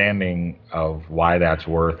understanding of why that's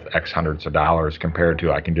worth X hundreds of dollars compared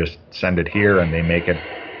to, I can just send it here and they make it,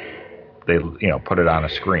 they put it on a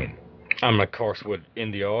screen. And of course,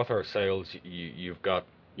 in the author sales, you've got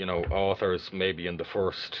authors maybe in the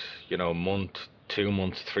first month, 2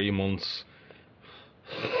 months, 3 months,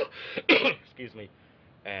 excuse me,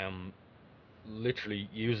 literally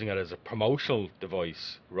using it as a promotional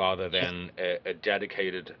device rather than a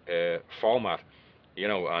dedicated format,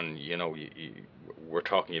 and we're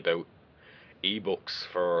talking about ebooks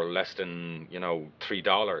for less than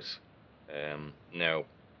 $3 now.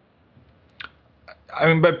 I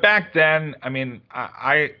mean, but back then, I mean,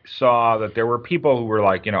 I saw that there were people who were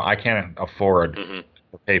like, I can't afford to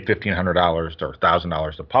pay $1,500 or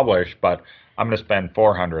 $1,000 to publish, but I'm going to spend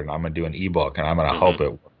 $400 and I'm going to do an ebook and I'm going to hope it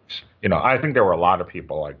works. I think there were a lot of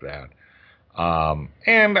people like that.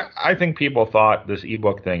 And I think people thought this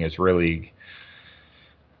ebook thing is really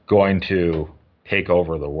going to take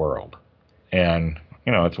over the world. And,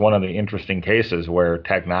 it's one of the interesting cases where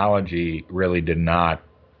technology really did not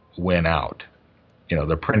win out.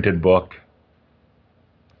 The printed book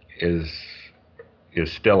is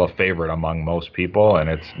still a favorite among most people, and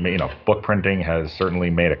it's, book printing has certainly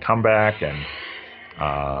made a comeback, and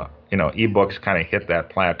ebooks kind of hit that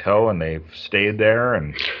plateau and they've stayed there.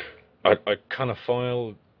 And I kind of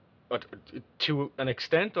feel, to an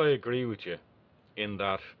extent, I agree with you in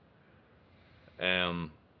that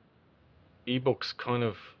ebooks kind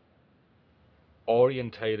of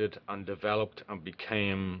orientated and developed and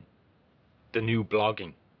became the new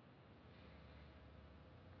blogging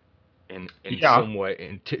in some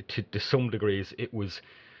way. To some degrees, it was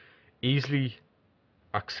easily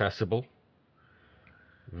accessible,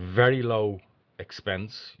 very low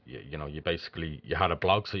expense. You basically, you had a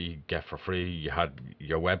blog so you get for free. You had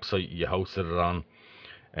your website you hosted it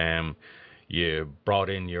on. You brought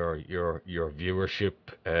in your viewership.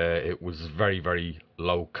 It was very, very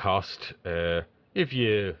low cost. If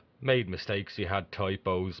you made mistakes, you had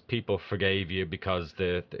typos, people forgave you because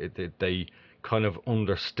they kind of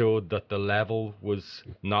understood that the level was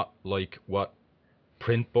not like what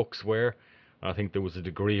print books were. I think there was a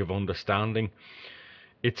degree of understanding.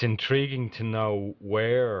 It's intriguing to know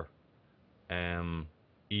where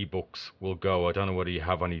ebooks will go. I don't know whether you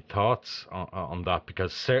have any thoughts on that,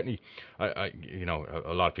 because certainly a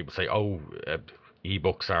lot of people say,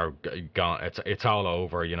 ebooks are gone, it's all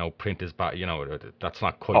over, print is bad. That's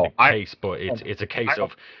not quite the case, but it's a case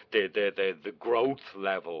of the growth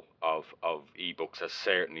level of ebooks has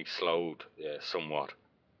certainly slowed somewhat.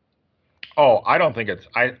 I don't think it's,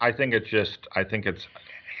 I think it's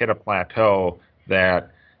hit a plateau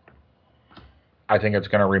that I think it's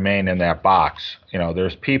going to remain in that box.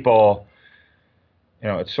 There's people,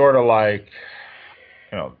 it's sort of like,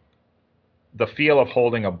 the feel of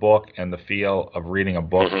holding a book and the feel of reading a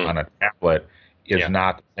book on a tablet is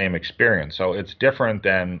not the same experience. So it's different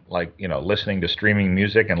than like, listening to streaming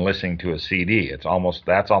music and listening to a CD. That's almost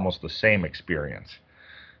the same experience.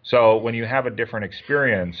 So when you have a different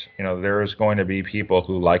experience, there's going to be people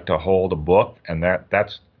who like to hold a book, and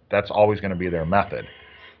that's always going to be their method.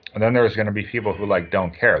 And then there's going to be people who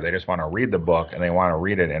don't care. They just want to read the book, and they want to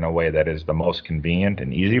read it in a way that is the most convenient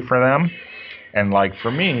and easy for them. And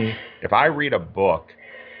for me, if I read a book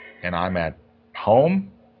and I'm at home,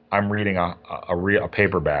 I'm reading a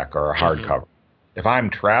paperback or a hardcover. If I'm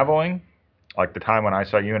traveling, like the time when I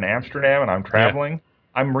saw you in Amsterdam and I'm traveling,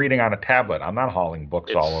 I'm reading on a tablet. I'm not hauling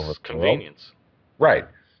books all over the convenience. World. Right.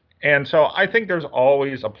 And so I think there's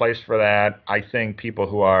always a place for that. I think people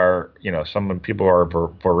who are, some people who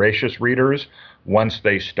are voracious readers, once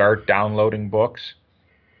they start downloading books,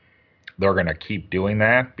 they're going to keep doing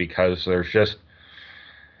that, because there's just,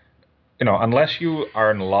 unless you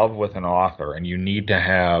are in love with an author and you need to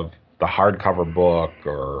have the hardcover book,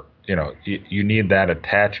 or you need that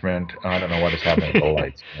attachment. I don't know what is happening with the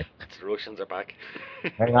lights. The Russians are back.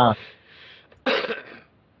 Hang on.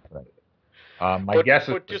 My guess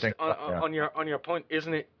is but just on your point,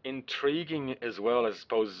 isn't it intriguing as well? I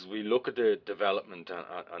suppose as we look at the development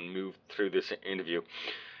and move through this interview,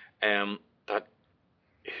 that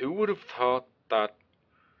who would have thought that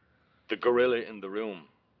the gorilla in the room,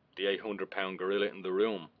 the 800-pound gorilla in the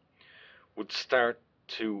room, would start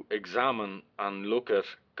to examine and look at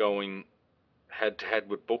going head to head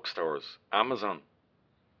with bookstores, Amazon,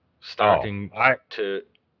 starting to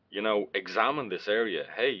examine this area.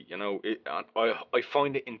 Hey, I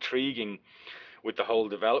find it intriguing with the whole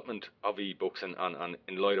development of ebooks and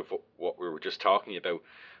in light of what we were just talking about,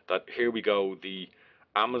 that here we go, the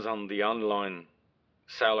Amazon, the online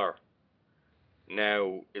seller,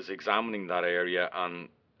 now is examining that area and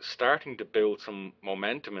starting to build some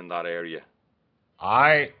momentum in that area.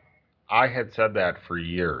 I had said that for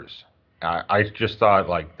years. I just thought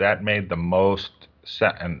like that made the most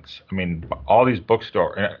sense. I mean, all these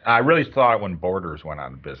bookstores. I really thought when Borders went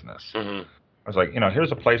out of business. Mm-hmm. I was like,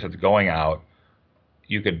 here's a place that's going out.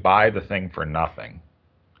 You could buy the thing for nothing,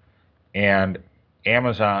 and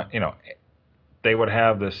Amazon, they would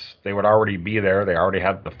have this. They would already be there. They already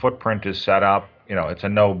have the footprint is set up. It's a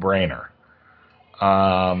no-brainer.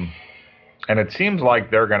 And it seems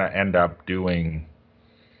like they're going to end up doing.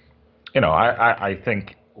 I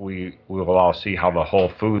think we will all see how the Whole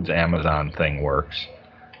Foods Amazon thing works,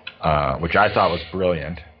 which I thought was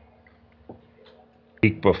brilliant.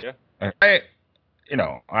 Yeah. I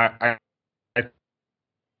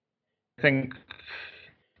think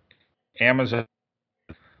Amazon,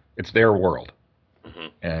 it's their world, mm-hmm.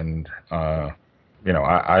 and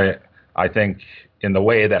I think in the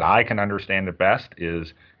way that I can understand it best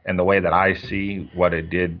is in the way that I see what it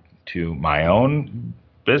did to my own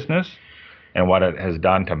business and what it has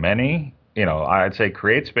done to many. I'd say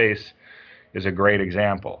CreateSpace is a great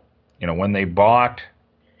example. When they bought,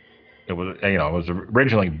 it was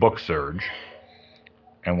originally BookSurge,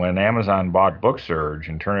 and when Amazon bought BookSurge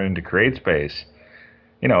and turned it into CreateSpace,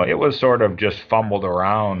 it was sort of just fumbled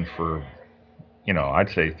around for, I'd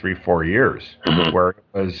say 3-4 years, mm-hmm. where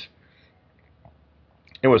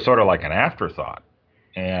it was sort of like an afterthought,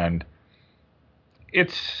 and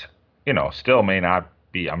it's, still may not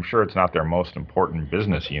be, I'm sure it's not their most important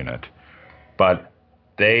business unit, but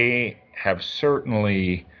they have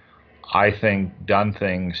certainly, I think, done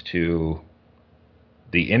things to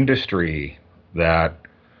the industry that,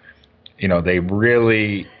 they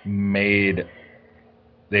really made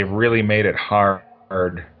it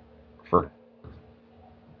hard for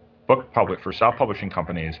for self-publishing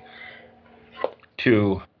companies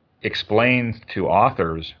to explain to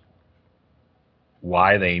authors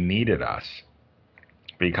why they needed us.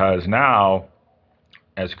 Because now,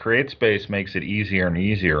 as CreateSpace makes it easier and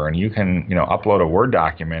easier, and you can, upload a Word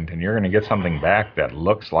document and you're going to get something back that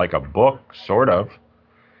looks like a book, sort of,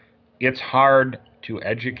 it's hard to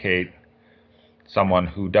educate someone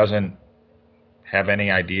who doesn't have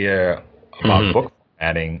any idea about mm-hmm. book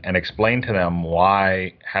formatting and explain to them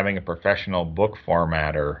why having a professional book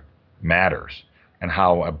formatter matters, and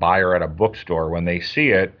how a buyer at a bookstore, when they see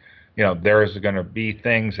it, there's going to be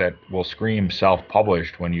things that will scream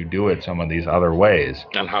self-published when you do it some of these other ways.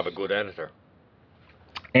 And have a good editor.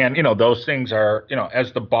 And, those things are,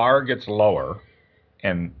 as the bar gets lower,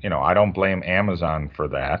 and, I don't blame Amazon for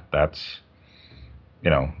that. That's,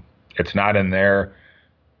 it's not in there.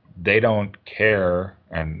 They don't care,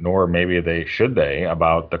 and nor maybe they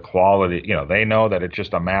about the quality. They know that it's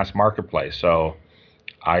just a mass marketplace. So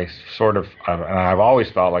and I've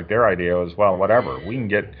always felt like their idea was, well, whatever, we can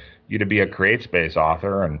get you to be a CreateSpace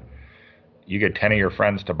author and you get 10 of your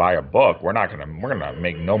friends to buy a book. We're going to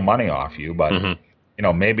make no money off you, but mm-hmm.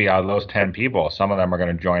 Maybe out of those 10 people, some of them are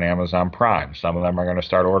going to join Amazon Prime. Some of them are going to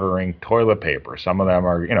start ordering toilet paper. Some of them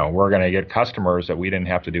are, we're going to get customers that we didn't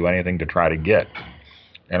have to do anything to try to get.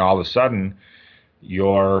 And all of a sudden,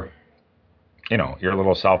 your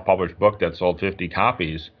little self-published book that sold 50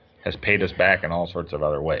 copies has paid us back in all sorts of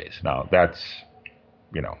other ways. Now, that's,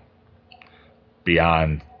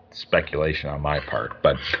 beyond speculation on my part.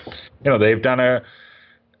 But, they've done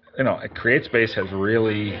CreateSpace has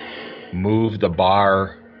really moved the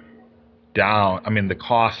bar down. I mean, the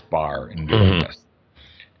cost bar in doing mm-hmm. this.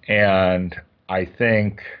 And I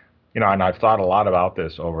think, and I've thought a lot about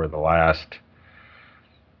this over the last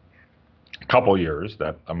couple years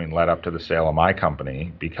led up to the sale of my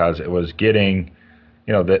company, because it was getting,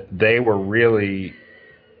 that they were really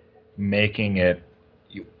making it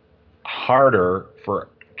harder for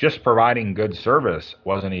just providing good service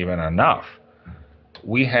wasn't even enough.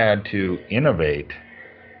 We had to innovate,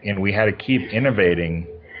 and we had to keep innovating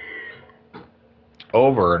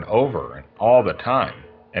over and over and all the time.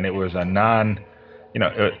 And it was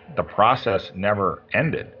the process never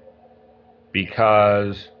ended,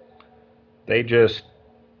 because they just,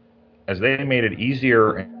 as they made it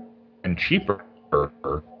easier and cheaper,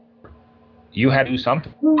 you had to do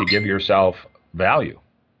something to give yourself value,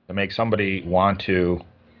 to make somebody want to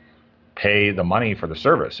pay the money for the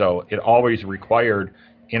service. So it always required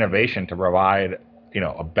innovation to provide,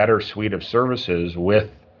 a better suite of services with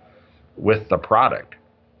the product.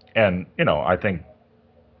 And, I think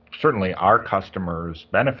certainly our customers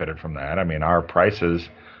benefited from that. I mean, our prices,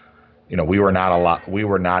 we were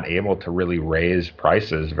not able to really raise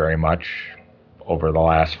prices very much over the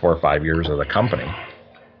last 4 or 5 years of the company,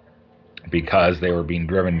 because they were being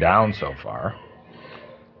driven down so far.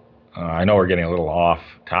 I know we're getting a little off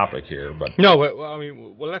topic here, but no.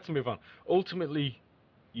 Let's move on. Ultimately,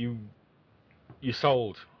 you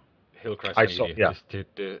sold Hillcrest Media to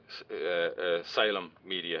Salem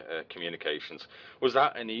Media Communications. Was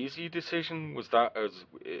that an easy decision? Was there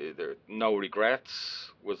no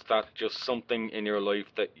regrets? Was that just something in your life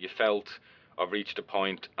that you felt, I've reached a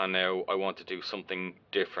point and now I want to do something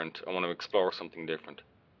different, I want to explore something different?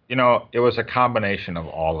 It was a combination of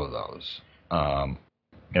all of those. I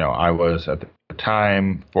was at the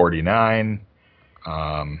time 49.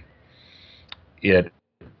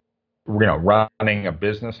 Running a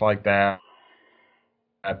business like that,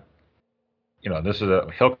 this is a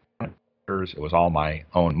Hillcrest. It was all my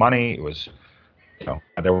own money. It was,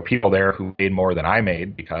 there were people there who made more than I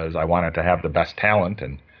made because I wanted to have the best talent,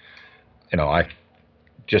 and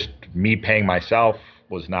me paying myself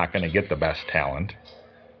was not going to get the best talent.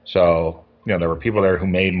 So, there were people there who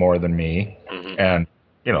made more than me, mm-hmm. and,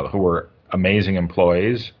 who were amazing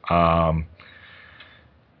employees.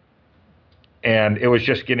 And it was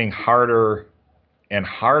just getting harder and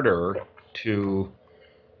harder to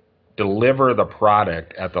deliver the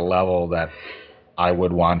product at the level that I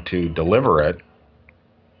would want to deliver it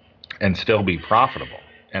and still be profitable.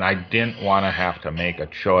 And I didn't want to have to make a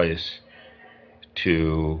choice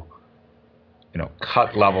to,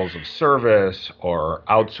 cut levels of service or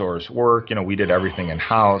outsource work. We did everything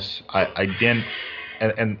in-house. I didn't,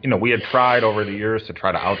 and we had tried over the years to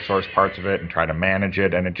try to outsource parts of it and try to manage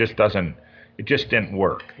it, and it just didn't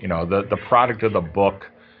work. The product of the book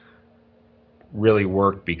really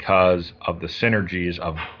worked because of the synergies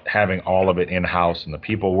of having all of it in-house and the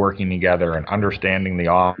people working together and understanding the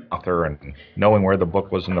author and knowing where the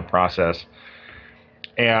book was in the process.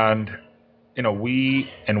 And, we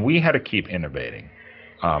had to keep innovating.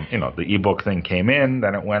 The ebook thing came in,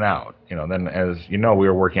 then it went out. Then as we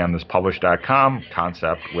were working on this Publish.com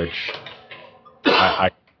concept, which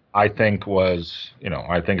I think was,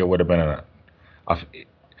 I think it would have been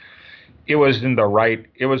it was the right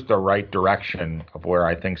direction of where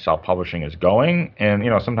I think self-publishing is going. And,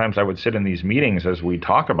 sometimes I would sit in these meetings as we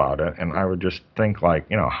talk about it, and I would just think like,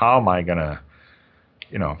 how am I going to,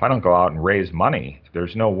 if I don't go out and raise money,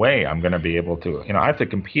 there's no way I'm going to be able to, I have to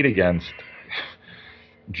compete against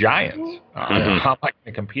giants. How am I going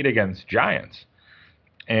to compete against giants?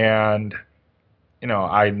 And,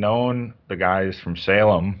 I'd known the guys from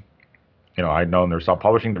Salem. I'd known their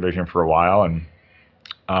self-publishing division for a while, and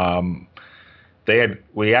I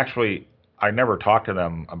never talked to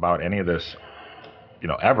them about any of this,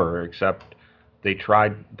 ever, except they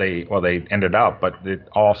ended up, but it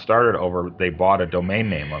all started over, they bought a domain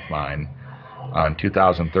name of mine in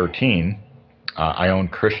 2013. I own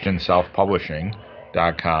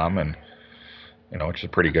ChristianSelfPublishing.com, and, which is a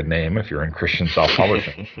pretty good name if you're in Christian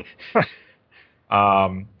self-publishing.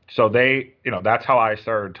 So they, that's how I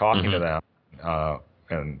started talking to them.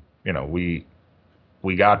 And,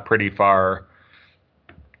 we got pretty far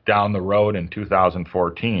down the road in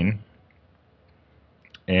 2014,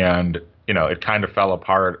 and, it kind of fell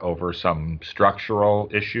apart over some structural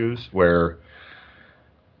issues where,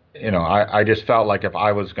 I just felt like if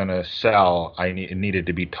I was going to sell, it needed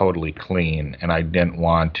to be totally clean, and I didn't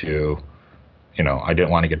want to,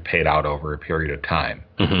 get paid out over a period of time.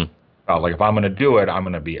 Mm-hmm. Like if I'm going to do it, I'm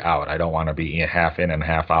going to be out. I don't want to be half in and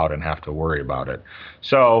half out and have to worry about it.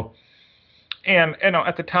 So, and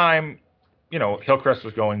at the time, Hillcrest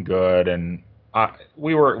was going good, and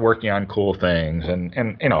we were working on cool things, and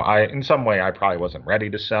in some way I probably wasn't ready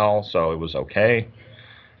to sell, so it was okay.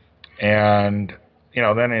 And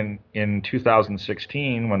then in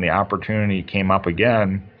 2016, when the opportunity came up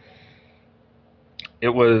again, it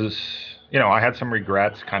was, I had some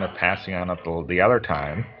regrets kind of passing on it the other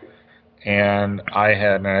time. And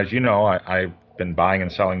as you know, I've been buying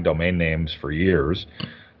and selling domain names for years,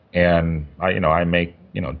 and I make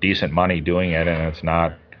decent money doing it, and it's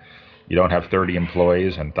not, you don't have 30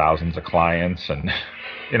 employees and thousands of clients, and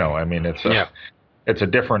I mean, it's a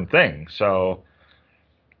different thing. So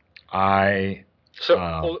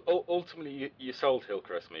ultimately, you sold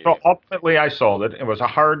Hillcrest Media. So ultimately, I sold it. It was a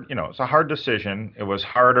hard, it's a hard decision. It was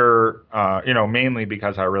harder, mainly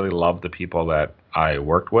because I really loved the people that I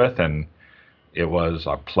worked with, and it was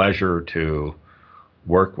a pleasure to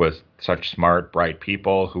work with such smart, bright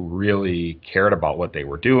people who really cared about what they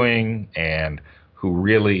were doing and who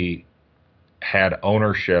really had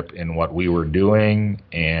ownership in what we were doing.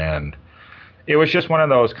 And it was just one of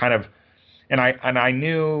those kind of, and I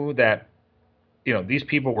knew that, these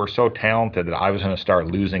people were so talented that I was going to start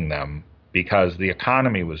losing them because the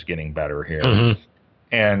economy was getting better here. Mm-hmm.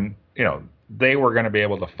 And, they were going to be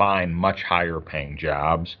able to find much higher paying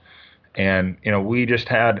jobs. And, we just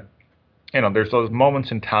had, there's those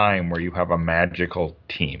moments in time where you have a magical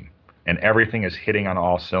team and everything is hitting on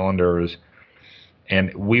all cylinders.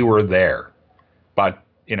 And we were there. But,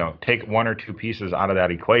 take one or two pieces out of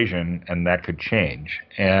that equation and that could change.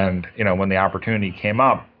 And, when the opportunity came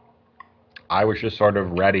up, I was just sort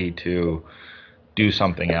of ready to do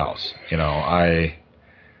something else.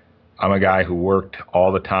 I'm a guy who worked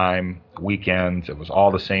all the time, weekends. It was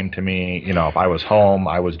all the same to me. If I was home,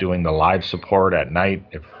 I was doing the live support at night.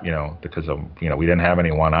 If because of we didn't have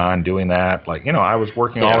anyone on doing that. I was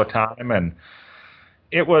working all the time, and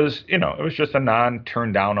it was it was just a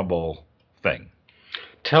non-turn downable thing.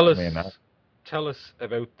 Tell us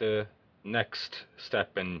about the next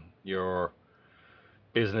step in your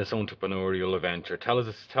business entrepreneurial adventure. Tell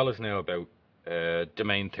us now about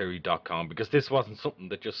domaintheory.com, because this wasn't something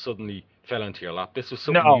that just suddenly fell into your lap. This was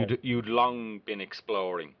something you'd long been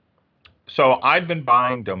exploring. So I've been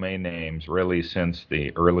buying domain names really since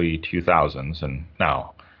the early 2000s, and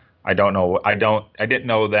now I didn't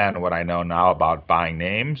know then what I know now about buying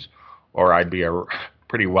names, or I'd be a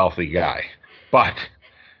pretty wealthy guy. But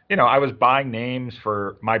I was buying names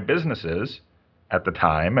for my businesses at the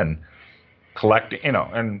time and collecting,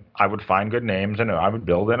 and I would find good names and I would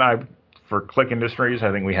build it. For Click Industries,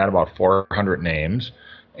 I think we had about 400 names,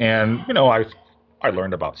 and I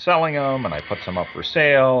learned about selling them, and I put some up for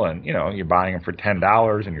sale, and you're buying them for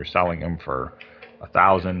 $10 and you're selling them for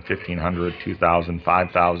 $1,000, $1,500, $2,000,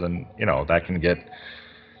 $5,000.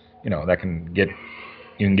 You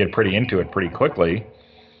can get pretty into it pretty quickly.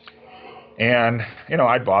 And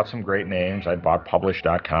I bought some great names. I bought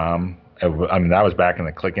Publish.com. I mean, that was back in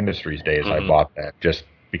the Click Industries days. Mm-hmm. I bought that just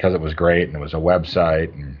because it was great and it was a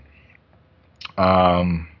website. And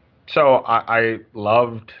so I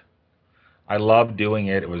loved doing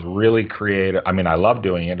it. It was really creative. I mean, I love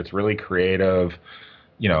doing it. It's really creative.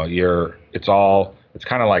 It's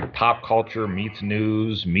kind of like pop culture meets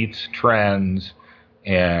news meets trends,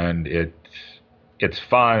 and it's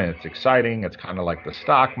fun and it's exciting. It's kind of like the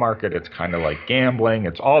stock market. It's kind of like gambling.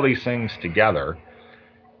 It's all these things together.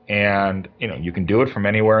 And, you can do it from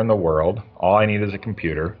anywhere in the world. All I need is a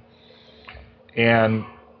computer. And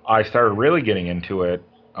I started really getting into it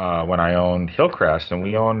when I owned Hillcrest, and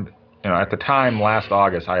we owned, at the time, last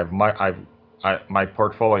August, my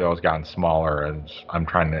portfolio has gotten smaller, and I'm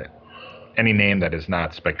trying to, any name that is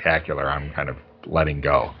not spectacular, I'm kind of letting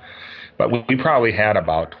go. But we probably had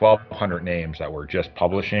about 1,200 names that were just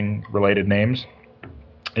publishing related names.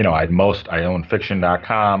 I owned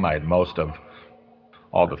Fiction.com. I had most of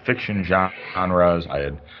all the fiction genres. I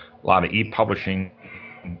had a lot of e-publishing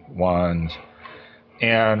ones.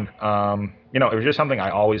 And, it was just something I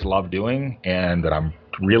always loved doing and that I'm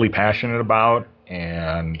really passionate about.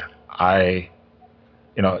 And I'd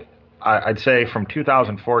say from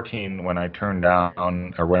 2014, when I turned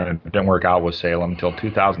down, or when it didn't work out with Salem, till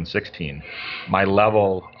 2016, my love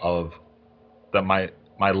of domaining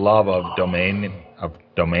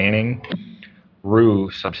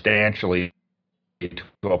grew substantially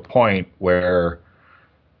to a point where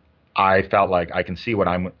I felt like I can see what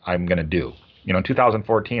I'm going to do. In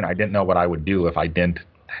 2014, I didn't know what I would do if I didn't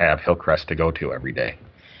have Hillcrest to go to every day.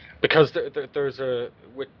 Because there's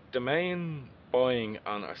with domain buying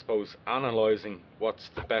and, I suppose, analyzing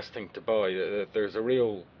what's the best thing to buy, there's a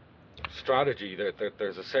real strategy.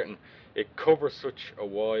 There's a certain, it covers such a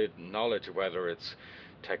wide knowledge, whether it's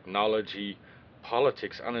technology,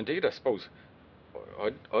 politics, and indeed, I suppose,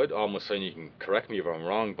 I'd almost say, and you can correct me if I'm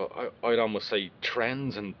wrong, but I'd almost say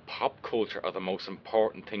trends and pop culture are the most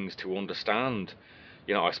important things to understand.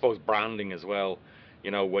 I suppose branding as well.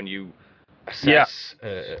 When you assess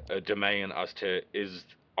a domain as to,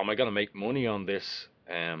 am I going to make money on this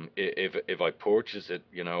if I purchase it,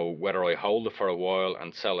 whether I hold it for a while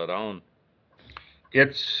and sell it on.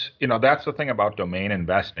 it's, that's the thing about domain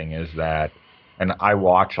investing is that, and I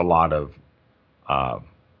watch a lot of, uh,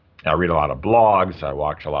 I read a lot of blogs, I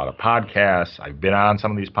watch a lot of podcasts, I've been on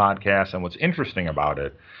some of these podcasts, and what's interesting about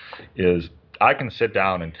it is I can sit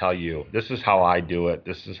down and tell you, this is how I do it,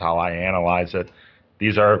 this is how I analyze it,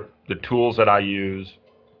 these are the tools that I use,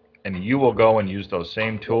 and you will go and use those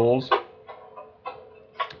same tools,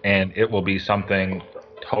 and it will be something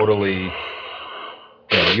totally,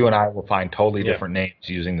 you and I will find totally different names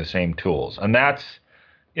using the same tools. And that's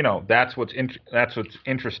what's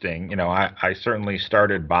interesting. I certainly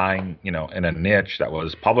started buying, in a niche that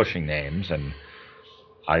was publishing names, and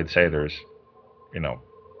I'd say there's,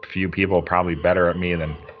 few people probably better at me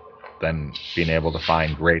than being able to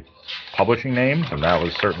find great publishing names, and that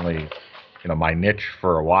was certainly, my niche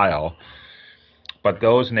for a while. But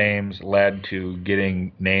those names led to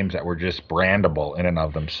getting names that were just brandable in and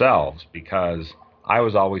of themselves, because I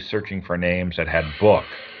was always searching for names that had book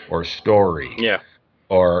or story. Yeah.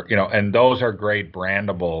 Or, and those are great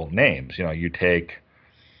brandable names. You take,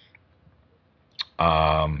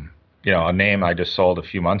 a name I just sold a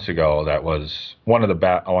few months ago that was one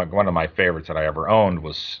of my favorites that I ever owned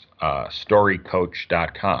was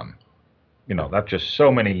storycoach.com. That's just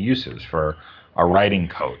so many uses for a writing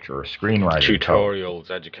coach or a screenwriting tutorials,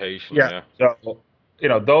 education. Yeah. So,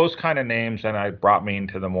 those kind of names, then brought me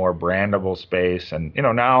into the more brandable space. And,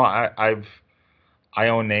 now I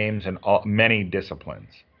own names in many disciplines.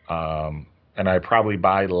 And I probably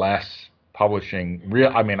buy less publishing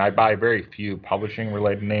I buy very few publishing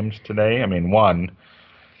related names today.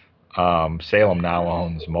 Salem now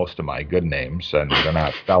owns most of my good names, and they're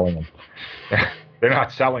not selling them. They're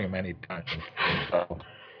not selling them anytime. So,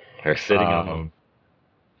 they're sitting on them.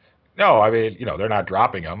 No, they're not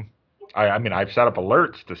dropping them. I've set up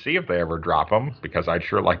alerts to see if they ever drop them, because I'd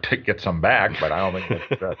sure like to get some back, but I don't think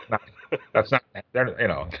that's not,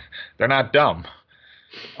 they're not dumb.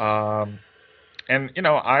 And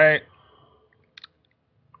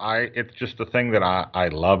it's just the thing that I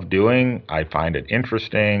love doing. I find it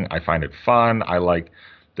interesting. I find it fun. I like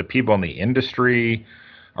the people in the industry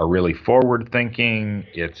are really forward thinking.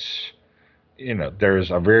 It's,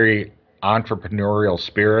 there's a very entrepreneurial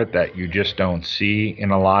spirit that you just don't see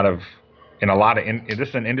in a lot of this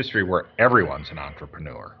is an industry where everyone's an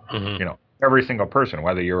entrepreneur. Mm-hmm. Every single person,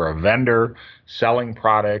 whether you're a vendor selling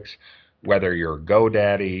products, whether you're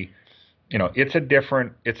GoDaddy, it's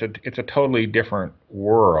a totally different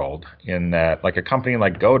world, in that, like, a company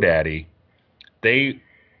like GoDaddy, they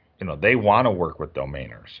want to work with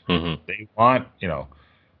domainers. Mm-hmm. They want,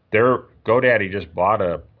 their GoDaddy just bought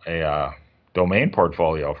a domain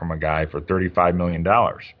portfolio from a guy for $35 million.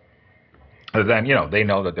 And then, they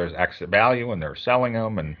know that there's exit value and they're selling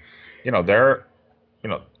them, and,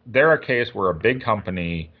 they're a case where a big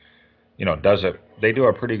company, they do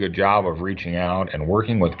a pretty good job of reaching out and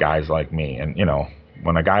working with guys like me. And,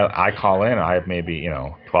 when I call in, I have maybe,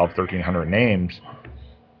 1,300 names.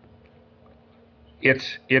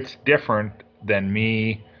 It's different than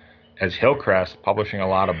me as Hillcrest publishing a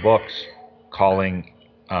lot of books calling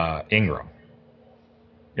Ingram.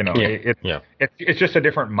 It's just a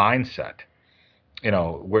different mindset.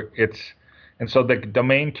 And so the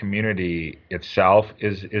domain community itself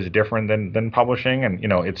is different than publishing, and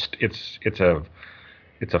it's a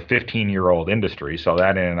 15-year-old industry, so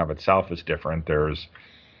that in and of itself is different.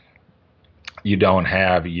 You don't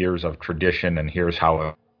have years of tradition, and here's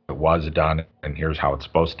how it was done, and here's how it's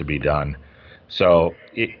supposed to be done. So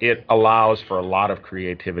it allows for a lot of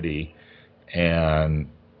creativity, and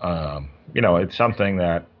it's something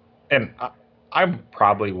that, and I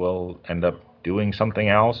probably will end up doing something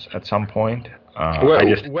else at some point.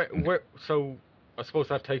 So I suppose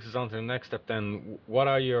that takes us on to the next step then. What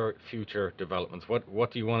are your future developments?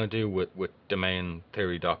 What do you want to do with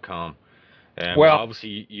domaintheory.com? Well,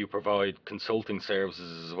 obviously you provide consulting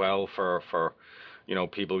services as well for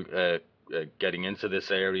people getting into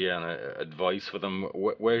this area, and advice for them.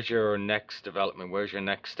 Where's your next development? Where's your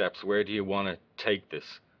next steps? Where do you want to take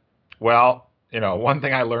this? Well, one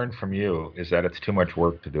thing I learned from you is that it's too much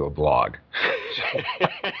work to do a blog.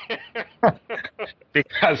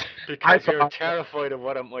 because you're terrified of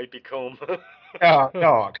what it might become.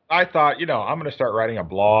 No, I thought, I'm going to start writing a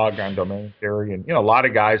blog on domain theory, and a lot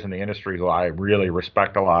of guys in the industry who I really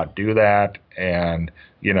respect a lot do that, and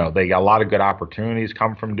they got a lot of good opportunities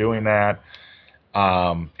come from doing that.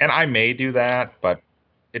 And I may do that, but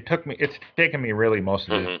it's taken me really most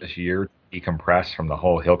of this year to decompress from the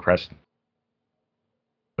whole Hillcrest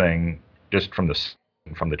thing, just from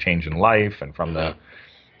the change in life, and from the,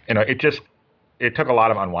 it took a lot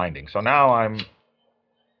of unwinding. So now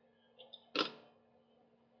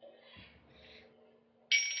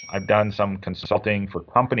I've done some consulting for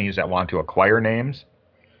companies that want to acquire names,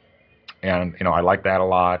 and I like that a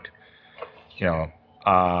lot. You know,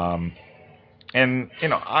 and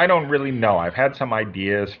I don't really know. I've had some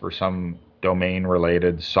ideas for some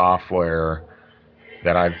domain-related software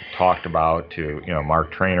that I've talked about to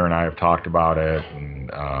Mark Trainer and I have talked about it,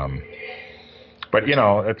 and but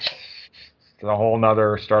it's a whole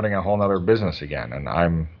nother starting a whole nother business again, and I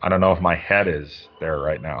don't know if my head is there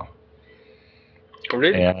right now.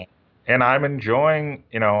 Really? And I'm enjoying,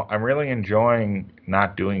 I'm really enjoying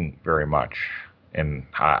not doing very much. And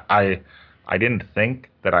I didn't think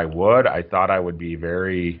that I would. I thought I would be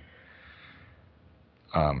very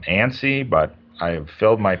antsy, but I've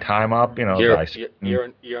filled my time up.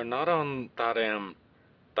 You're not on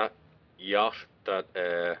that yacht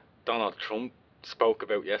that Donald Trump spoke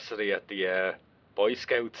about yesterday at the Boy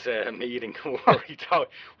Scouts meeting, where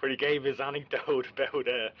he gave his anecdote about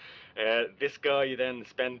this guy then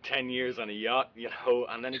spent 10 years on a yacht,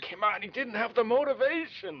 and then he came out and he didn't have the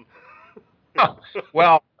motivation.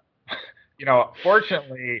 Well,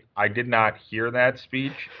 fortunately, I did not hear that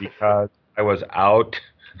speech because I was out.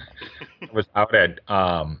 I was out at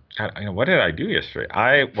what did I do yesterday?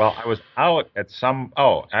 I was out at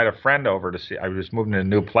I had a friend over to see. I was moving to a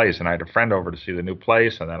new place, and I had a friend over to see the new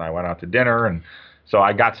place, and then I went out to dinner, and so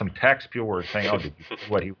I got some texts. People were saying, "Oh, did you see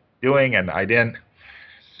what he was doing?" And I didn't.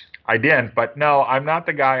 But no, I'm not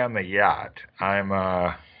the guy on the yacht. I'm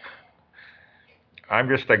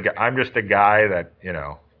just a guy that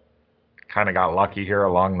kind of got lucky here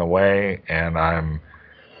along the way, and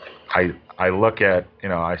I look at,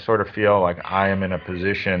 I sort of feel like I am in a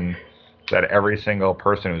position that every single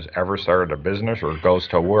person who's ever started a business or goes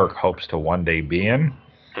to work hopes to one day be in.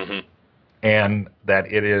 Mm-hmm. And that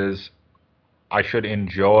I should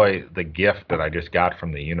enjoy the gift that I just got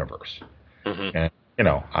from the universe. Mm-hmm. And,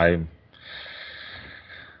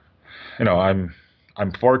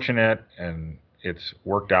 I'm fortunate, and it's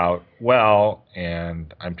worked out well,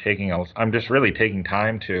 and I'm just really taking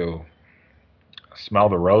time to smell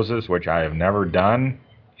the roses, which I have never done.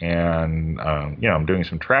 And, I'm doing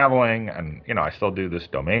some traveling, and, I still do this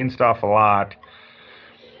domain stuff a lot.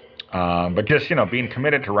 But just, being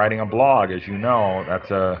committed to writing a blog, as it's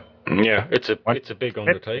a big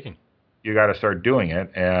undertaking. You got to start doing it.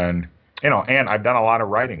 And, and I've done a lot of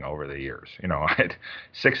writing over the years. I had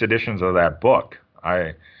 6 editions of that book.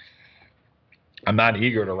 I'm not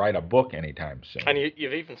eager to write a book anytime soon. And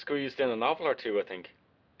you've even squeezed in a novel or two, I think.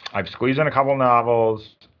 I've squeezed in a couple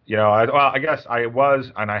novels. I guess I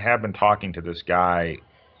was, and I have been talking to this guy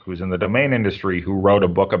who's in the domain industry who wrote a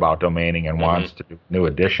book about domaining and wants to do a new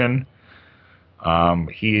edition.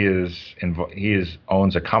 He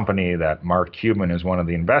owns a company that Mark Cuban is one of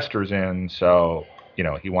the investors in, so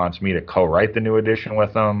he wants me to co-write the new edition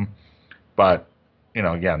with him. But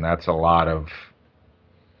again, that's a lot of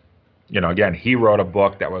again, he wrote a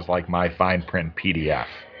book that was like my fine print PDF.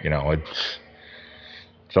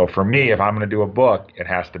 So for me, if I'm going to do a book, it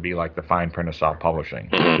has to be like the fine print of self-publishing,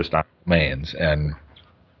 just on domains. And,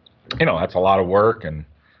 that's a lot of work. And,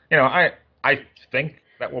 I think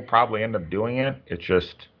that we'll probably end up doing it. It's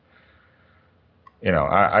just,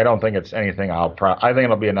 I don't think it's anything I think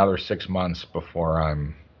it'll be another 6 months before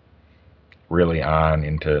I'm really on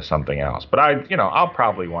into something else. But I'll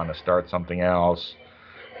probably want to start something else.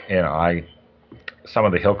 Some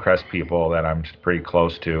of the Hillcrest people that I'm pretty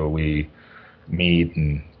close to, we meet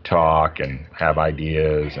and talk and have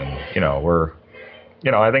ideas, and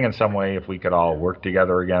I think in some way, if we could all work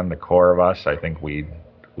together again, the core of us, I think we'd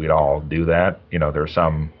all do that. There's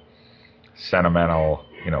some sentimental,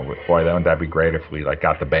 boy, wouldn't that be great if we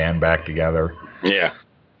got the band back together. Yeah.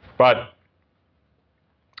 But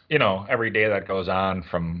every day that goes on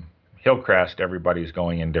from Hillcrest, everybody's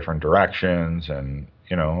going in different directions, and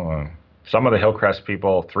some of the Hillcrest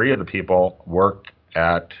people, 3 of the people work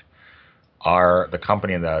at the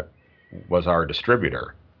company that was our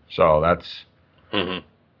distributor. So that's,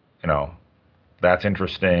 that's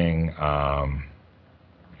interesting.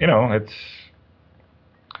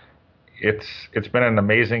 It's been an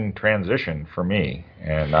amazing transition for me,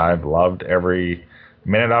 and I've loved every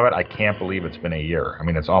minute of it. I can't believe it's been a year. I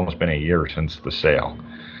mean, it's almost been a year since the sale,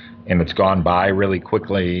 and it's gone by really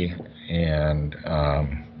quickly, and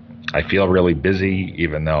I feel really busy,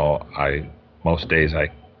 even though most days I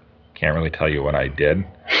can't really tell you what I did.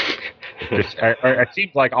 It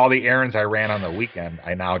seems like all the errands I ran on the weekend,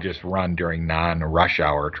 I now just run during non-rush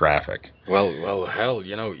hour traffic. Well, hell,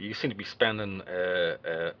 you seem to be spending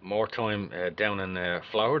more time down in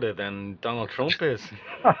Florida than Donald Trump is.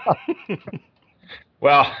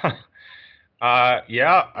 Well,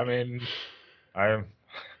 yeah, I mean,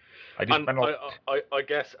 I just And spent I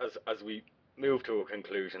guess as we move to a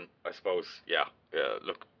conclusion, I suppose, yeah.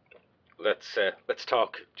 Look, let's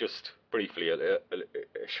talk just briefly a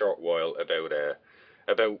short while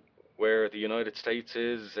about where the United States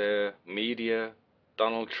is, media,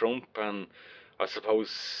 Donald Trump, and I suppose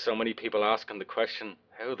so many people asking the question,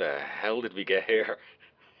 how the hell did we get here?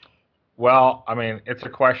 well, I mean, it's a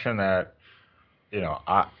question that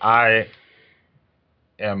I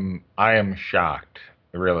am shocked,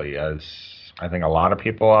 really, as I think a lot of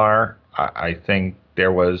people are. I think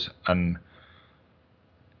there was an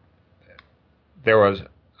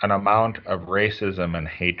amount of racism and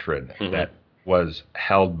hatred Hmm. that was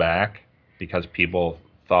held back because people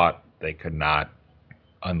thought they could not,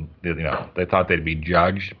 they thought they'd be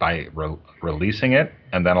judged by releasing it,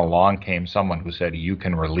 and then along came someone who said you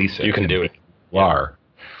can release it. You can and do here it. you are.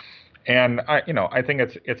 And I think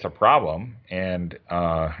it's a problem, and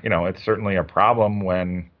it's certainly a problem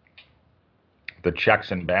when the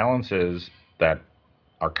checks and balances that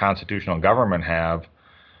our constitutional government have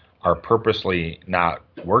are purposely not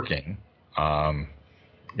working. Um,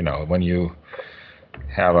 when you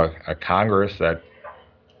have a Congress that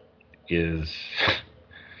is,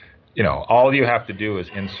 all you have to do is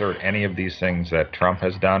insert any of these things that Trump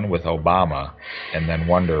has done with Obama, and then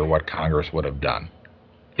wonder what Congress would have done.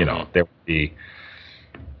 There would be,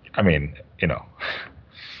 I mean,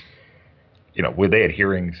 where they had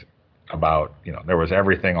hearings about, there was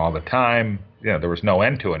everything all the time. There was no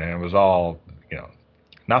end to it, and it was all,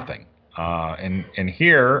 nothing. And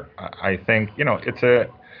here, I think,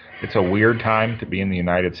 it's a weird time to be in the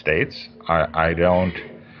United States.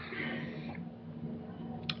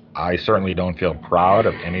 I certainly don't feel proud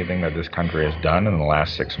of anything that this country has done in the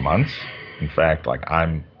last 6 months. In fact, like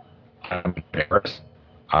I'm embarrassed.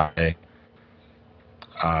 I,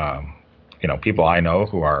 people I know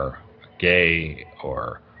who are gay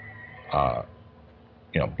or, uh,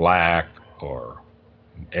 black or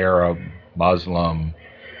Arab, Muslim.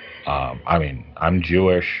 I mean, I'm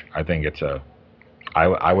Jewish. I think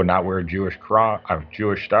I would not wear a Jewish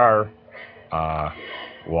star, uh,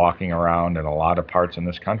 walking around in a lot of parts in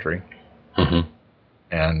this country. Hmm.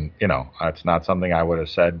 And, it's not something I would have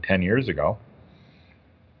said 10 years ago.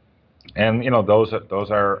 And, those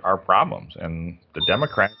are our problems. And the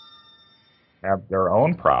Democrats have their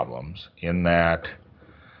own problems in that,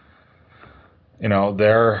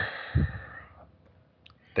 they're,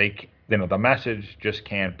 the message just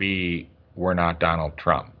can't be, we're not Donald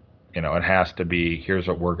Trump. It has to be, here's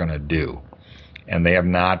what we're going to do. And they have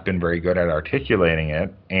not been very good at articulating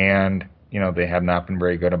it. And, they have not been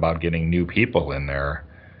very good about getting new people in there,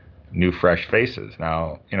 new fresh faces.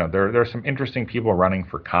 Now, there are some interesting people running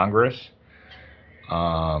for Congress.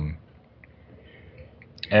 And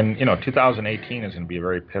 2018 is going to be a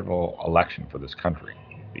very pivotal election for this country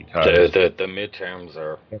because The midterms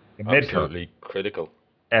are the midterm, absolutely critical.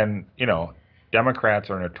 and Democrats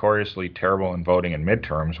are notoriously terrible in voting in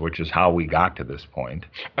midterms, which is how we got to this point.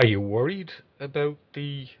 Are you worried about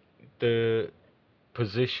the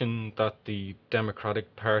position that the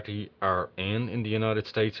Democratic Party are in the United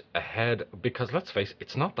States ahead? Because let's face it,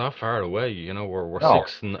 it's not that far away. We're No,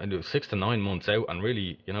 6 to 9 months out, and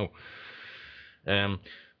really, um,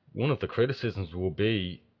 one of the criticisms will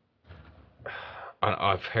be, and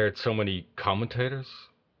I've heard so many commentators,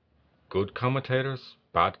 good commentators,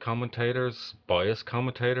 bad commentators, biased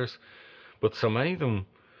commentators, but so many of them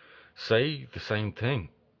say the same thing.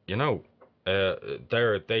 You know,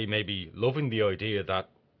 they may be loving the idea that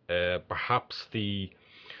perhaps the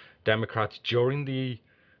Democrats during the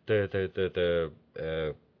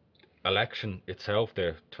election itself,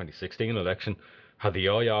 the 2016 election, had the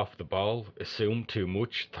eye off the ball, assumed too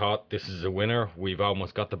much, thought this is a winner, we've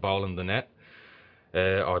almost got the ball in the net,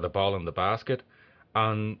 or the ball in the basket,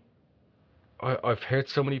 and I've heard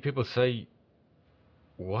so many people say,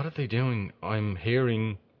 what are they doing? I'm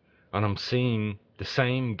hearing and I'm seeing the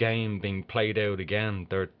same game being played out again.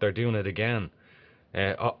 They're doing it again.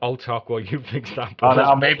 I'll talk while you fix that. oh,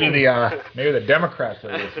 now maybe the Democrats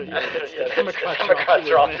are listening. Yeah, the Democrats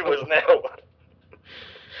are off to us now.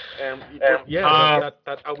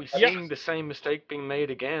 That are we seeing the same mistake being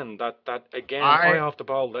made again? That again, eye off the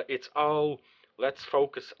ball. That it's all, let's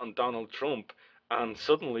focus on Donald Trump, and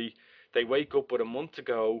suddenly they wake up with a month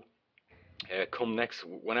ago, come next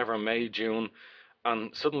whenever May, June,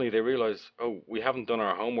 and suddenly they realize, oh, we haven't done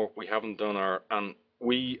our homework, and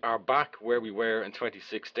we are back where we were in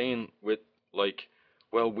 2016 with, like,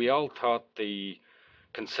 well, we all thought the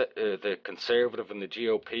Conservative and the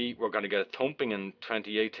GOP were going to get a thumping in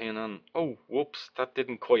 2018, and oh, whoops, that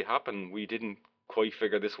didn't quite happen. We didn't quite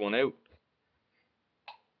figure this one out.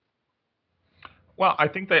 Well, I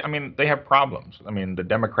think they have problems. I mean, the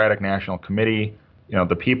Democratic National Committee,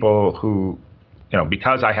 the people who,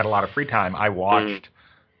 because I had a lot of free time, I watched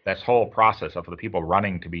this whole process of the people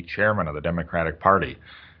running to be chairman of the Democratic Party.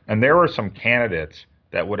 And there were some candidates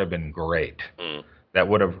that would have been great. That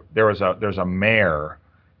would have, there's a mayor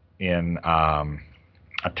in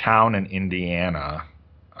a town in Indiana.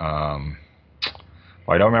 Well,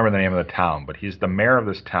 I don't remember the name of the town, but he's the mayor of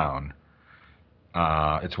this town.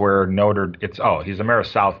 It's where he's the mayor of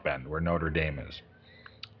South Bend, where Notre Dame is.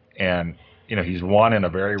 And, he's won in a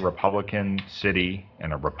very Republican city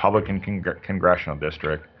in a Republican congressional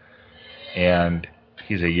district. And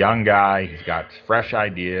he's a young guy. He's got fresh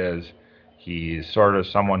ideas. He's sort of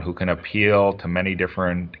someone who can appeal to many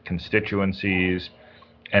different constituencies.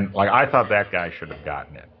 And, I thought that guy should have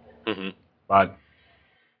gotten it. Mm-hmm. But,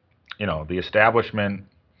 the establishment,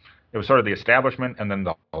 it was sort of the establishment and then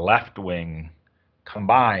the left wing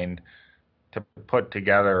combined to put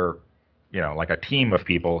together, a team of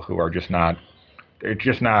people who are it's not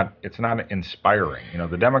inspiring.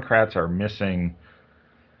 The Democrats are missing,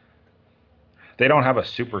 they don't have a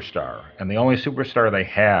superstar. And the only superstar they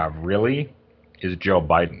have really is Joe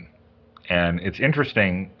Biden. And it's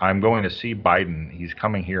interesting, I'm going to see Biden, he's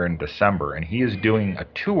coming here in December, and he is doing a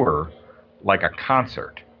tour like a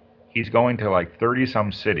concert. He's going to 30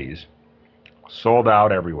 some cities, sold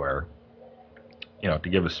out everywhere, to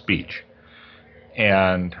give a speech.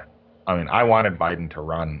 And I wanted Biden to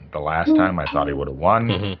run the last time. I thought he would have won.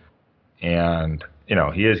 Mm-hmm. And,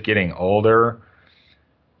 he is getting older.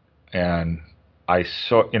 And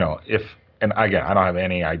and again, I don't have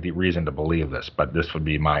any reason to believe this, but this would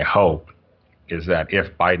be my hope, is that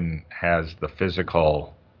if Biden has the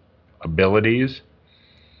physical abilities,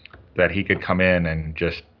 that he could come in and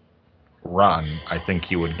just run. I think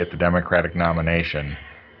he would get the Democratic nomination.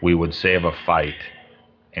 We would save a fight,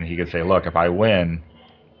 and he could say, look, if I win,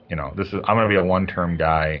 I'm going to be a one-term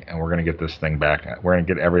guy, and we're going to get this thing back. We're going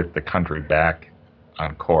to get the country back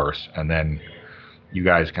on course, and then you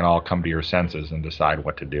guys can all come to your senses and decide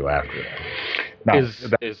what to do after that. Now,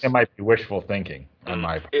 it might be wishful thinking on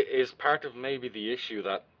my part. Is part of maybe the issue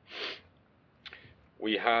that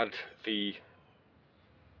we had the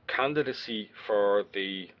candidacy for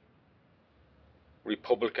the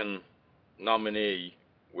Republican nominee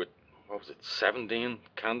with, 17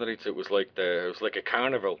 candidates? It was like a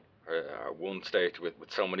carnival at one stage with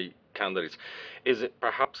so many candidates. Is it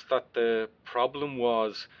perhaps that the problem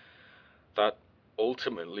was that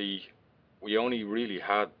ultimately we only really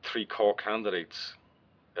had 3 core candidates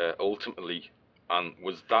ultimately, and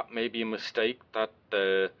was that maybe a mistake that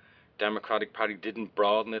the Democratic Party didn't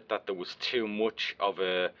broaden it, that there was too much of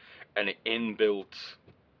an inbuilt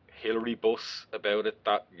Hillary bus about it,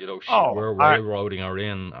 that we're railroading her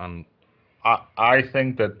in? And I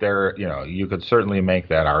think that you could certainly make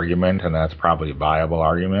that argument, and that's probably a viable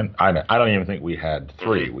argument. I don't even think we had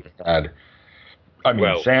 3. We had,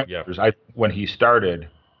 Sanders. Yeah. When he started,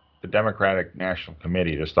 the Democratic National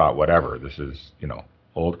Committee just thought, whatever, this is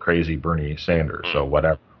old crazy Bernie Sanders, so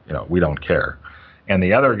whatever, we don't care. And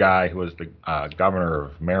the other guy, who was the governor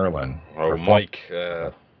of Maryland, Mike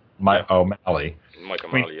O'Malley. Mike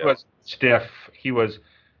O'Malley, he was stiff.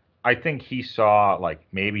 I think he saw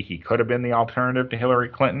maybe he could have been the alternative to Hillary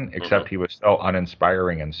Clinton, except he was so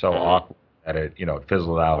uninspiring and so awkward that it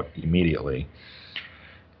fizzled out immediately.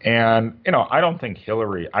 And I don't think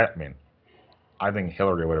Hillary. I think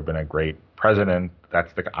Hillary would have been a great president.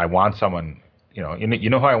 I want someone. You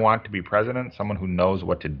know who I want to be president? Someone who knows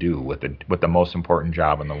what to do with the most important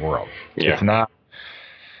job in the world. Yeah. It's not.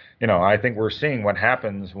 I think we're seeing what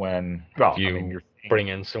happens when you bring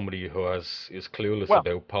in somebody who is clueless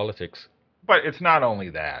about politics. But it's not only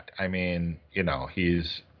that.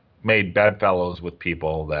 He's made bedfellows with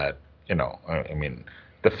people that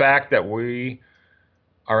the fact that we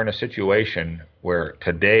are in a situation where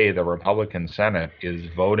today the Republican Senate is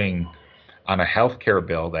voting on a health care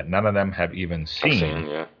bill that none of them have even seen.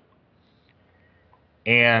 Yeah.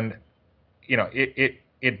 And,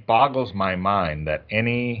 it boggles my mind that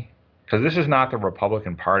because this is not the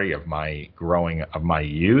Republican Party of my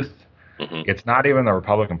youth. Mm-hmm. It's not even the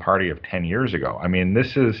Republican Party of 10 years ago.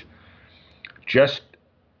 This is just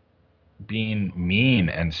being mean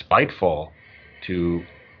and spiteful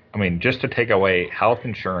just to take away health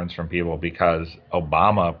insurance from people because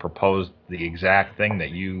Obama proposed the exact thing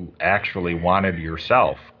that you actually wanted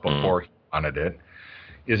yourself before he wanted it,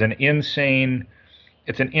 is an insane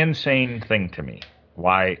thing to me.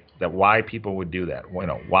 Why people would do that?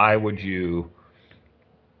 Why would you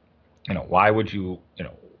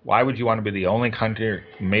want to be the only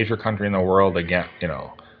major country in the world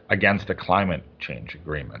against a climate change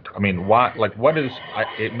agreement. I mean,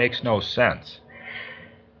 it makes no sense.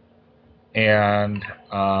 And,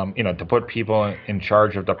 to put people in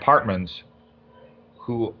charge of departments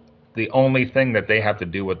who the only thing that they have to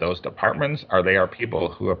do with those departments they are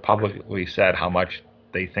people who have publicly said how much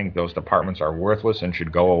they think those departments are worthless and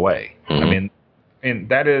should go away. Mm-hmm. I mean,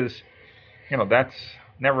 that is, that's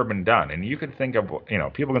never been done. And you could think of,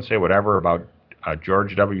 people can say whatever about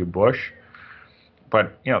George W. Bush,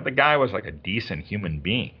 but, the guy was like a decent human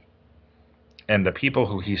being. And the people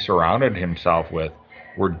who he surrounded himself with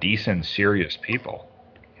were decent, serious people.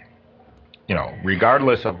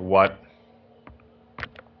 Regardless of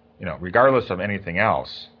regardless of anything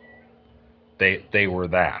else, they were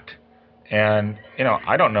that. And,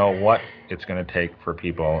 I don't know what it's going to take for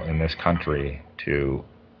people in this country to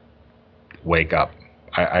wake up.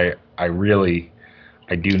 I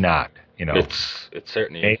do not, It's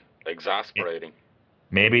certainly exasperating.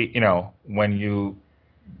 Maybe, when you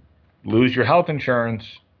lose your health insurance,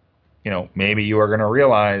 maybe you are going to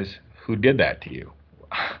realize who did that to you.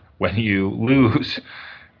 When you lose,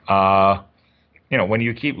 when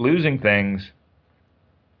you keep losing things,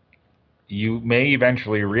 you may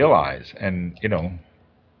eventually realize. And,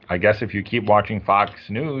 I guess if you keep watching Fox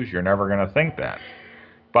News, you're never going to think that.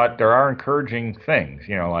 But there are encouraging things,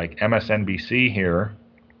 like MSNBC here,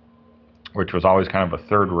 which was always kind of a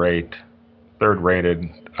third-rated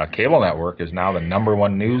cable network, is now the number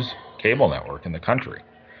 1 news cable network in the country.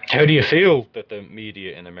 How do you feel that the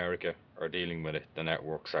media in America are dealing with it? The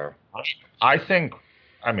networks are. I think,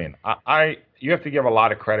 you have to give a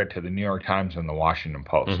lot of credit to the New York Times and the Washington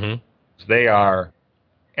Post. Mm-hmm. They are,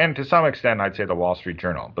 and to some extent, I'd say the Wall Street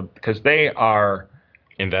Journal, but because they are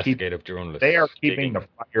investigative journalists. They are keeping the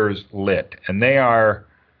fires lit, and they are,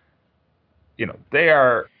 they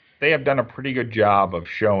have done a pretty good job of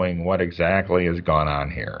showing what exactly has gone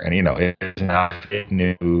on here. And, it is not fake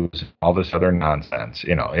news, all this other nonsense.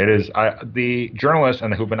 It is the journalists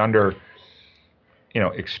who've been under,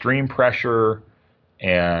 extreme pressure.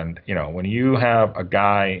 And, when you have a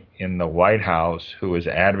guy in the White House who is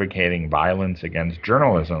advocating violence against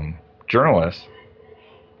journalists,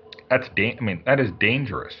 that is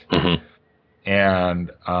dangerous. Mm-hmm.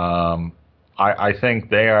 And I think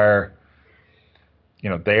they are,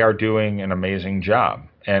 they are doing an amazing job.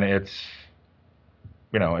 And it's,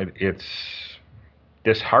 it's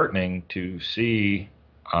disheartening to see,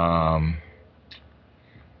 that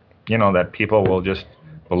people will just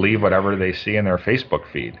believe whatever they see in their Facebook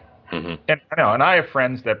feed. Mm-hmm. And I have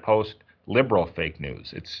friends that post liberal fake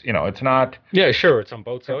news. It's, it's not. Yeah, sure. It's on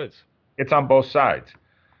both sides. It's on both sides.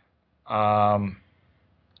 And,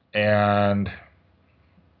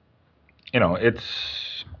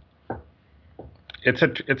 it's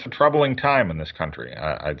a troubling time in this country,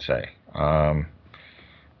 I'd say. And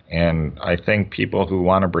I think people who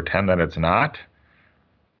want to pretend that it's not.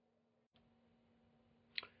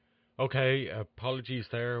 Okay, apologies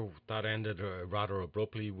there. That ended rather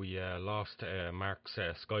abruptly. We lost Mark's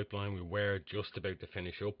Skype line. We were just about to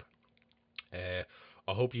finish up. I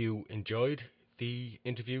hope you enjoyed the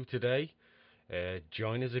interview today.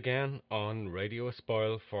 Join us again on Radio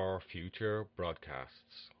Espoil for future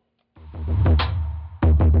broadcasts.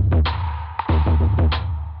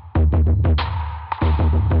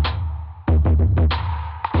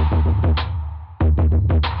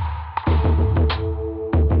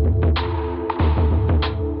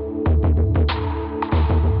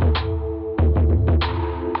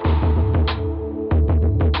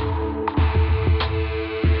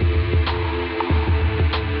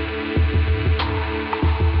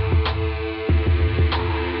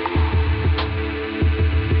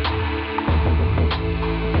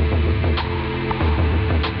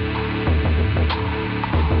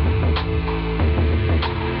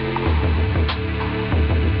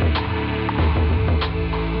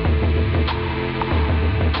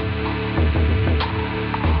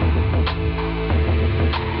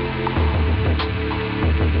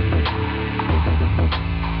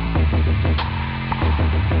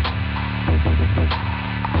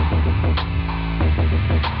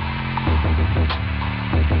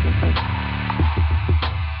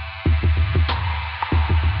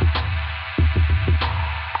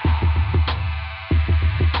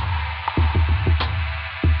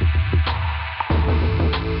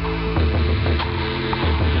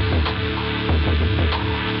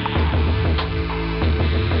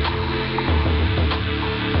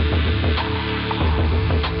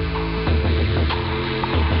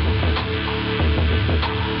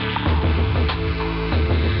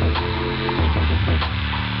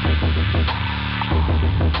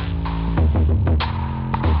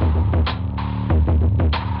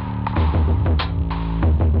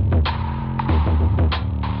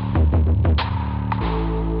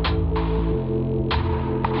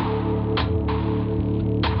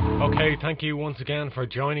 thank you once again for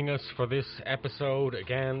joining us for this episode.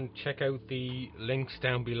 Again, check out the links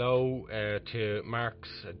down below to Mark's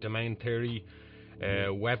Domain Theory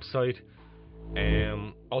website.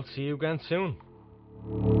 I'll see you again soon.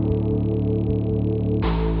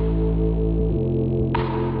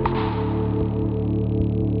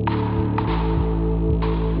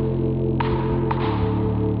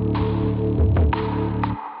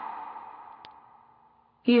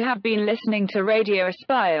 You have been listening to Radio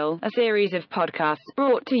Espial, a series of podcasts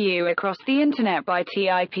brought to you across the internet by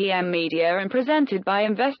TIPM Media and presented by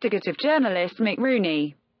investigative journalist Mick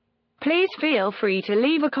Rooney. Please feel free to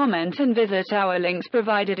leave a comment and visit our links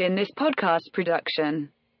provided in this podcast production.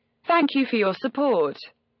 Thank you for your support.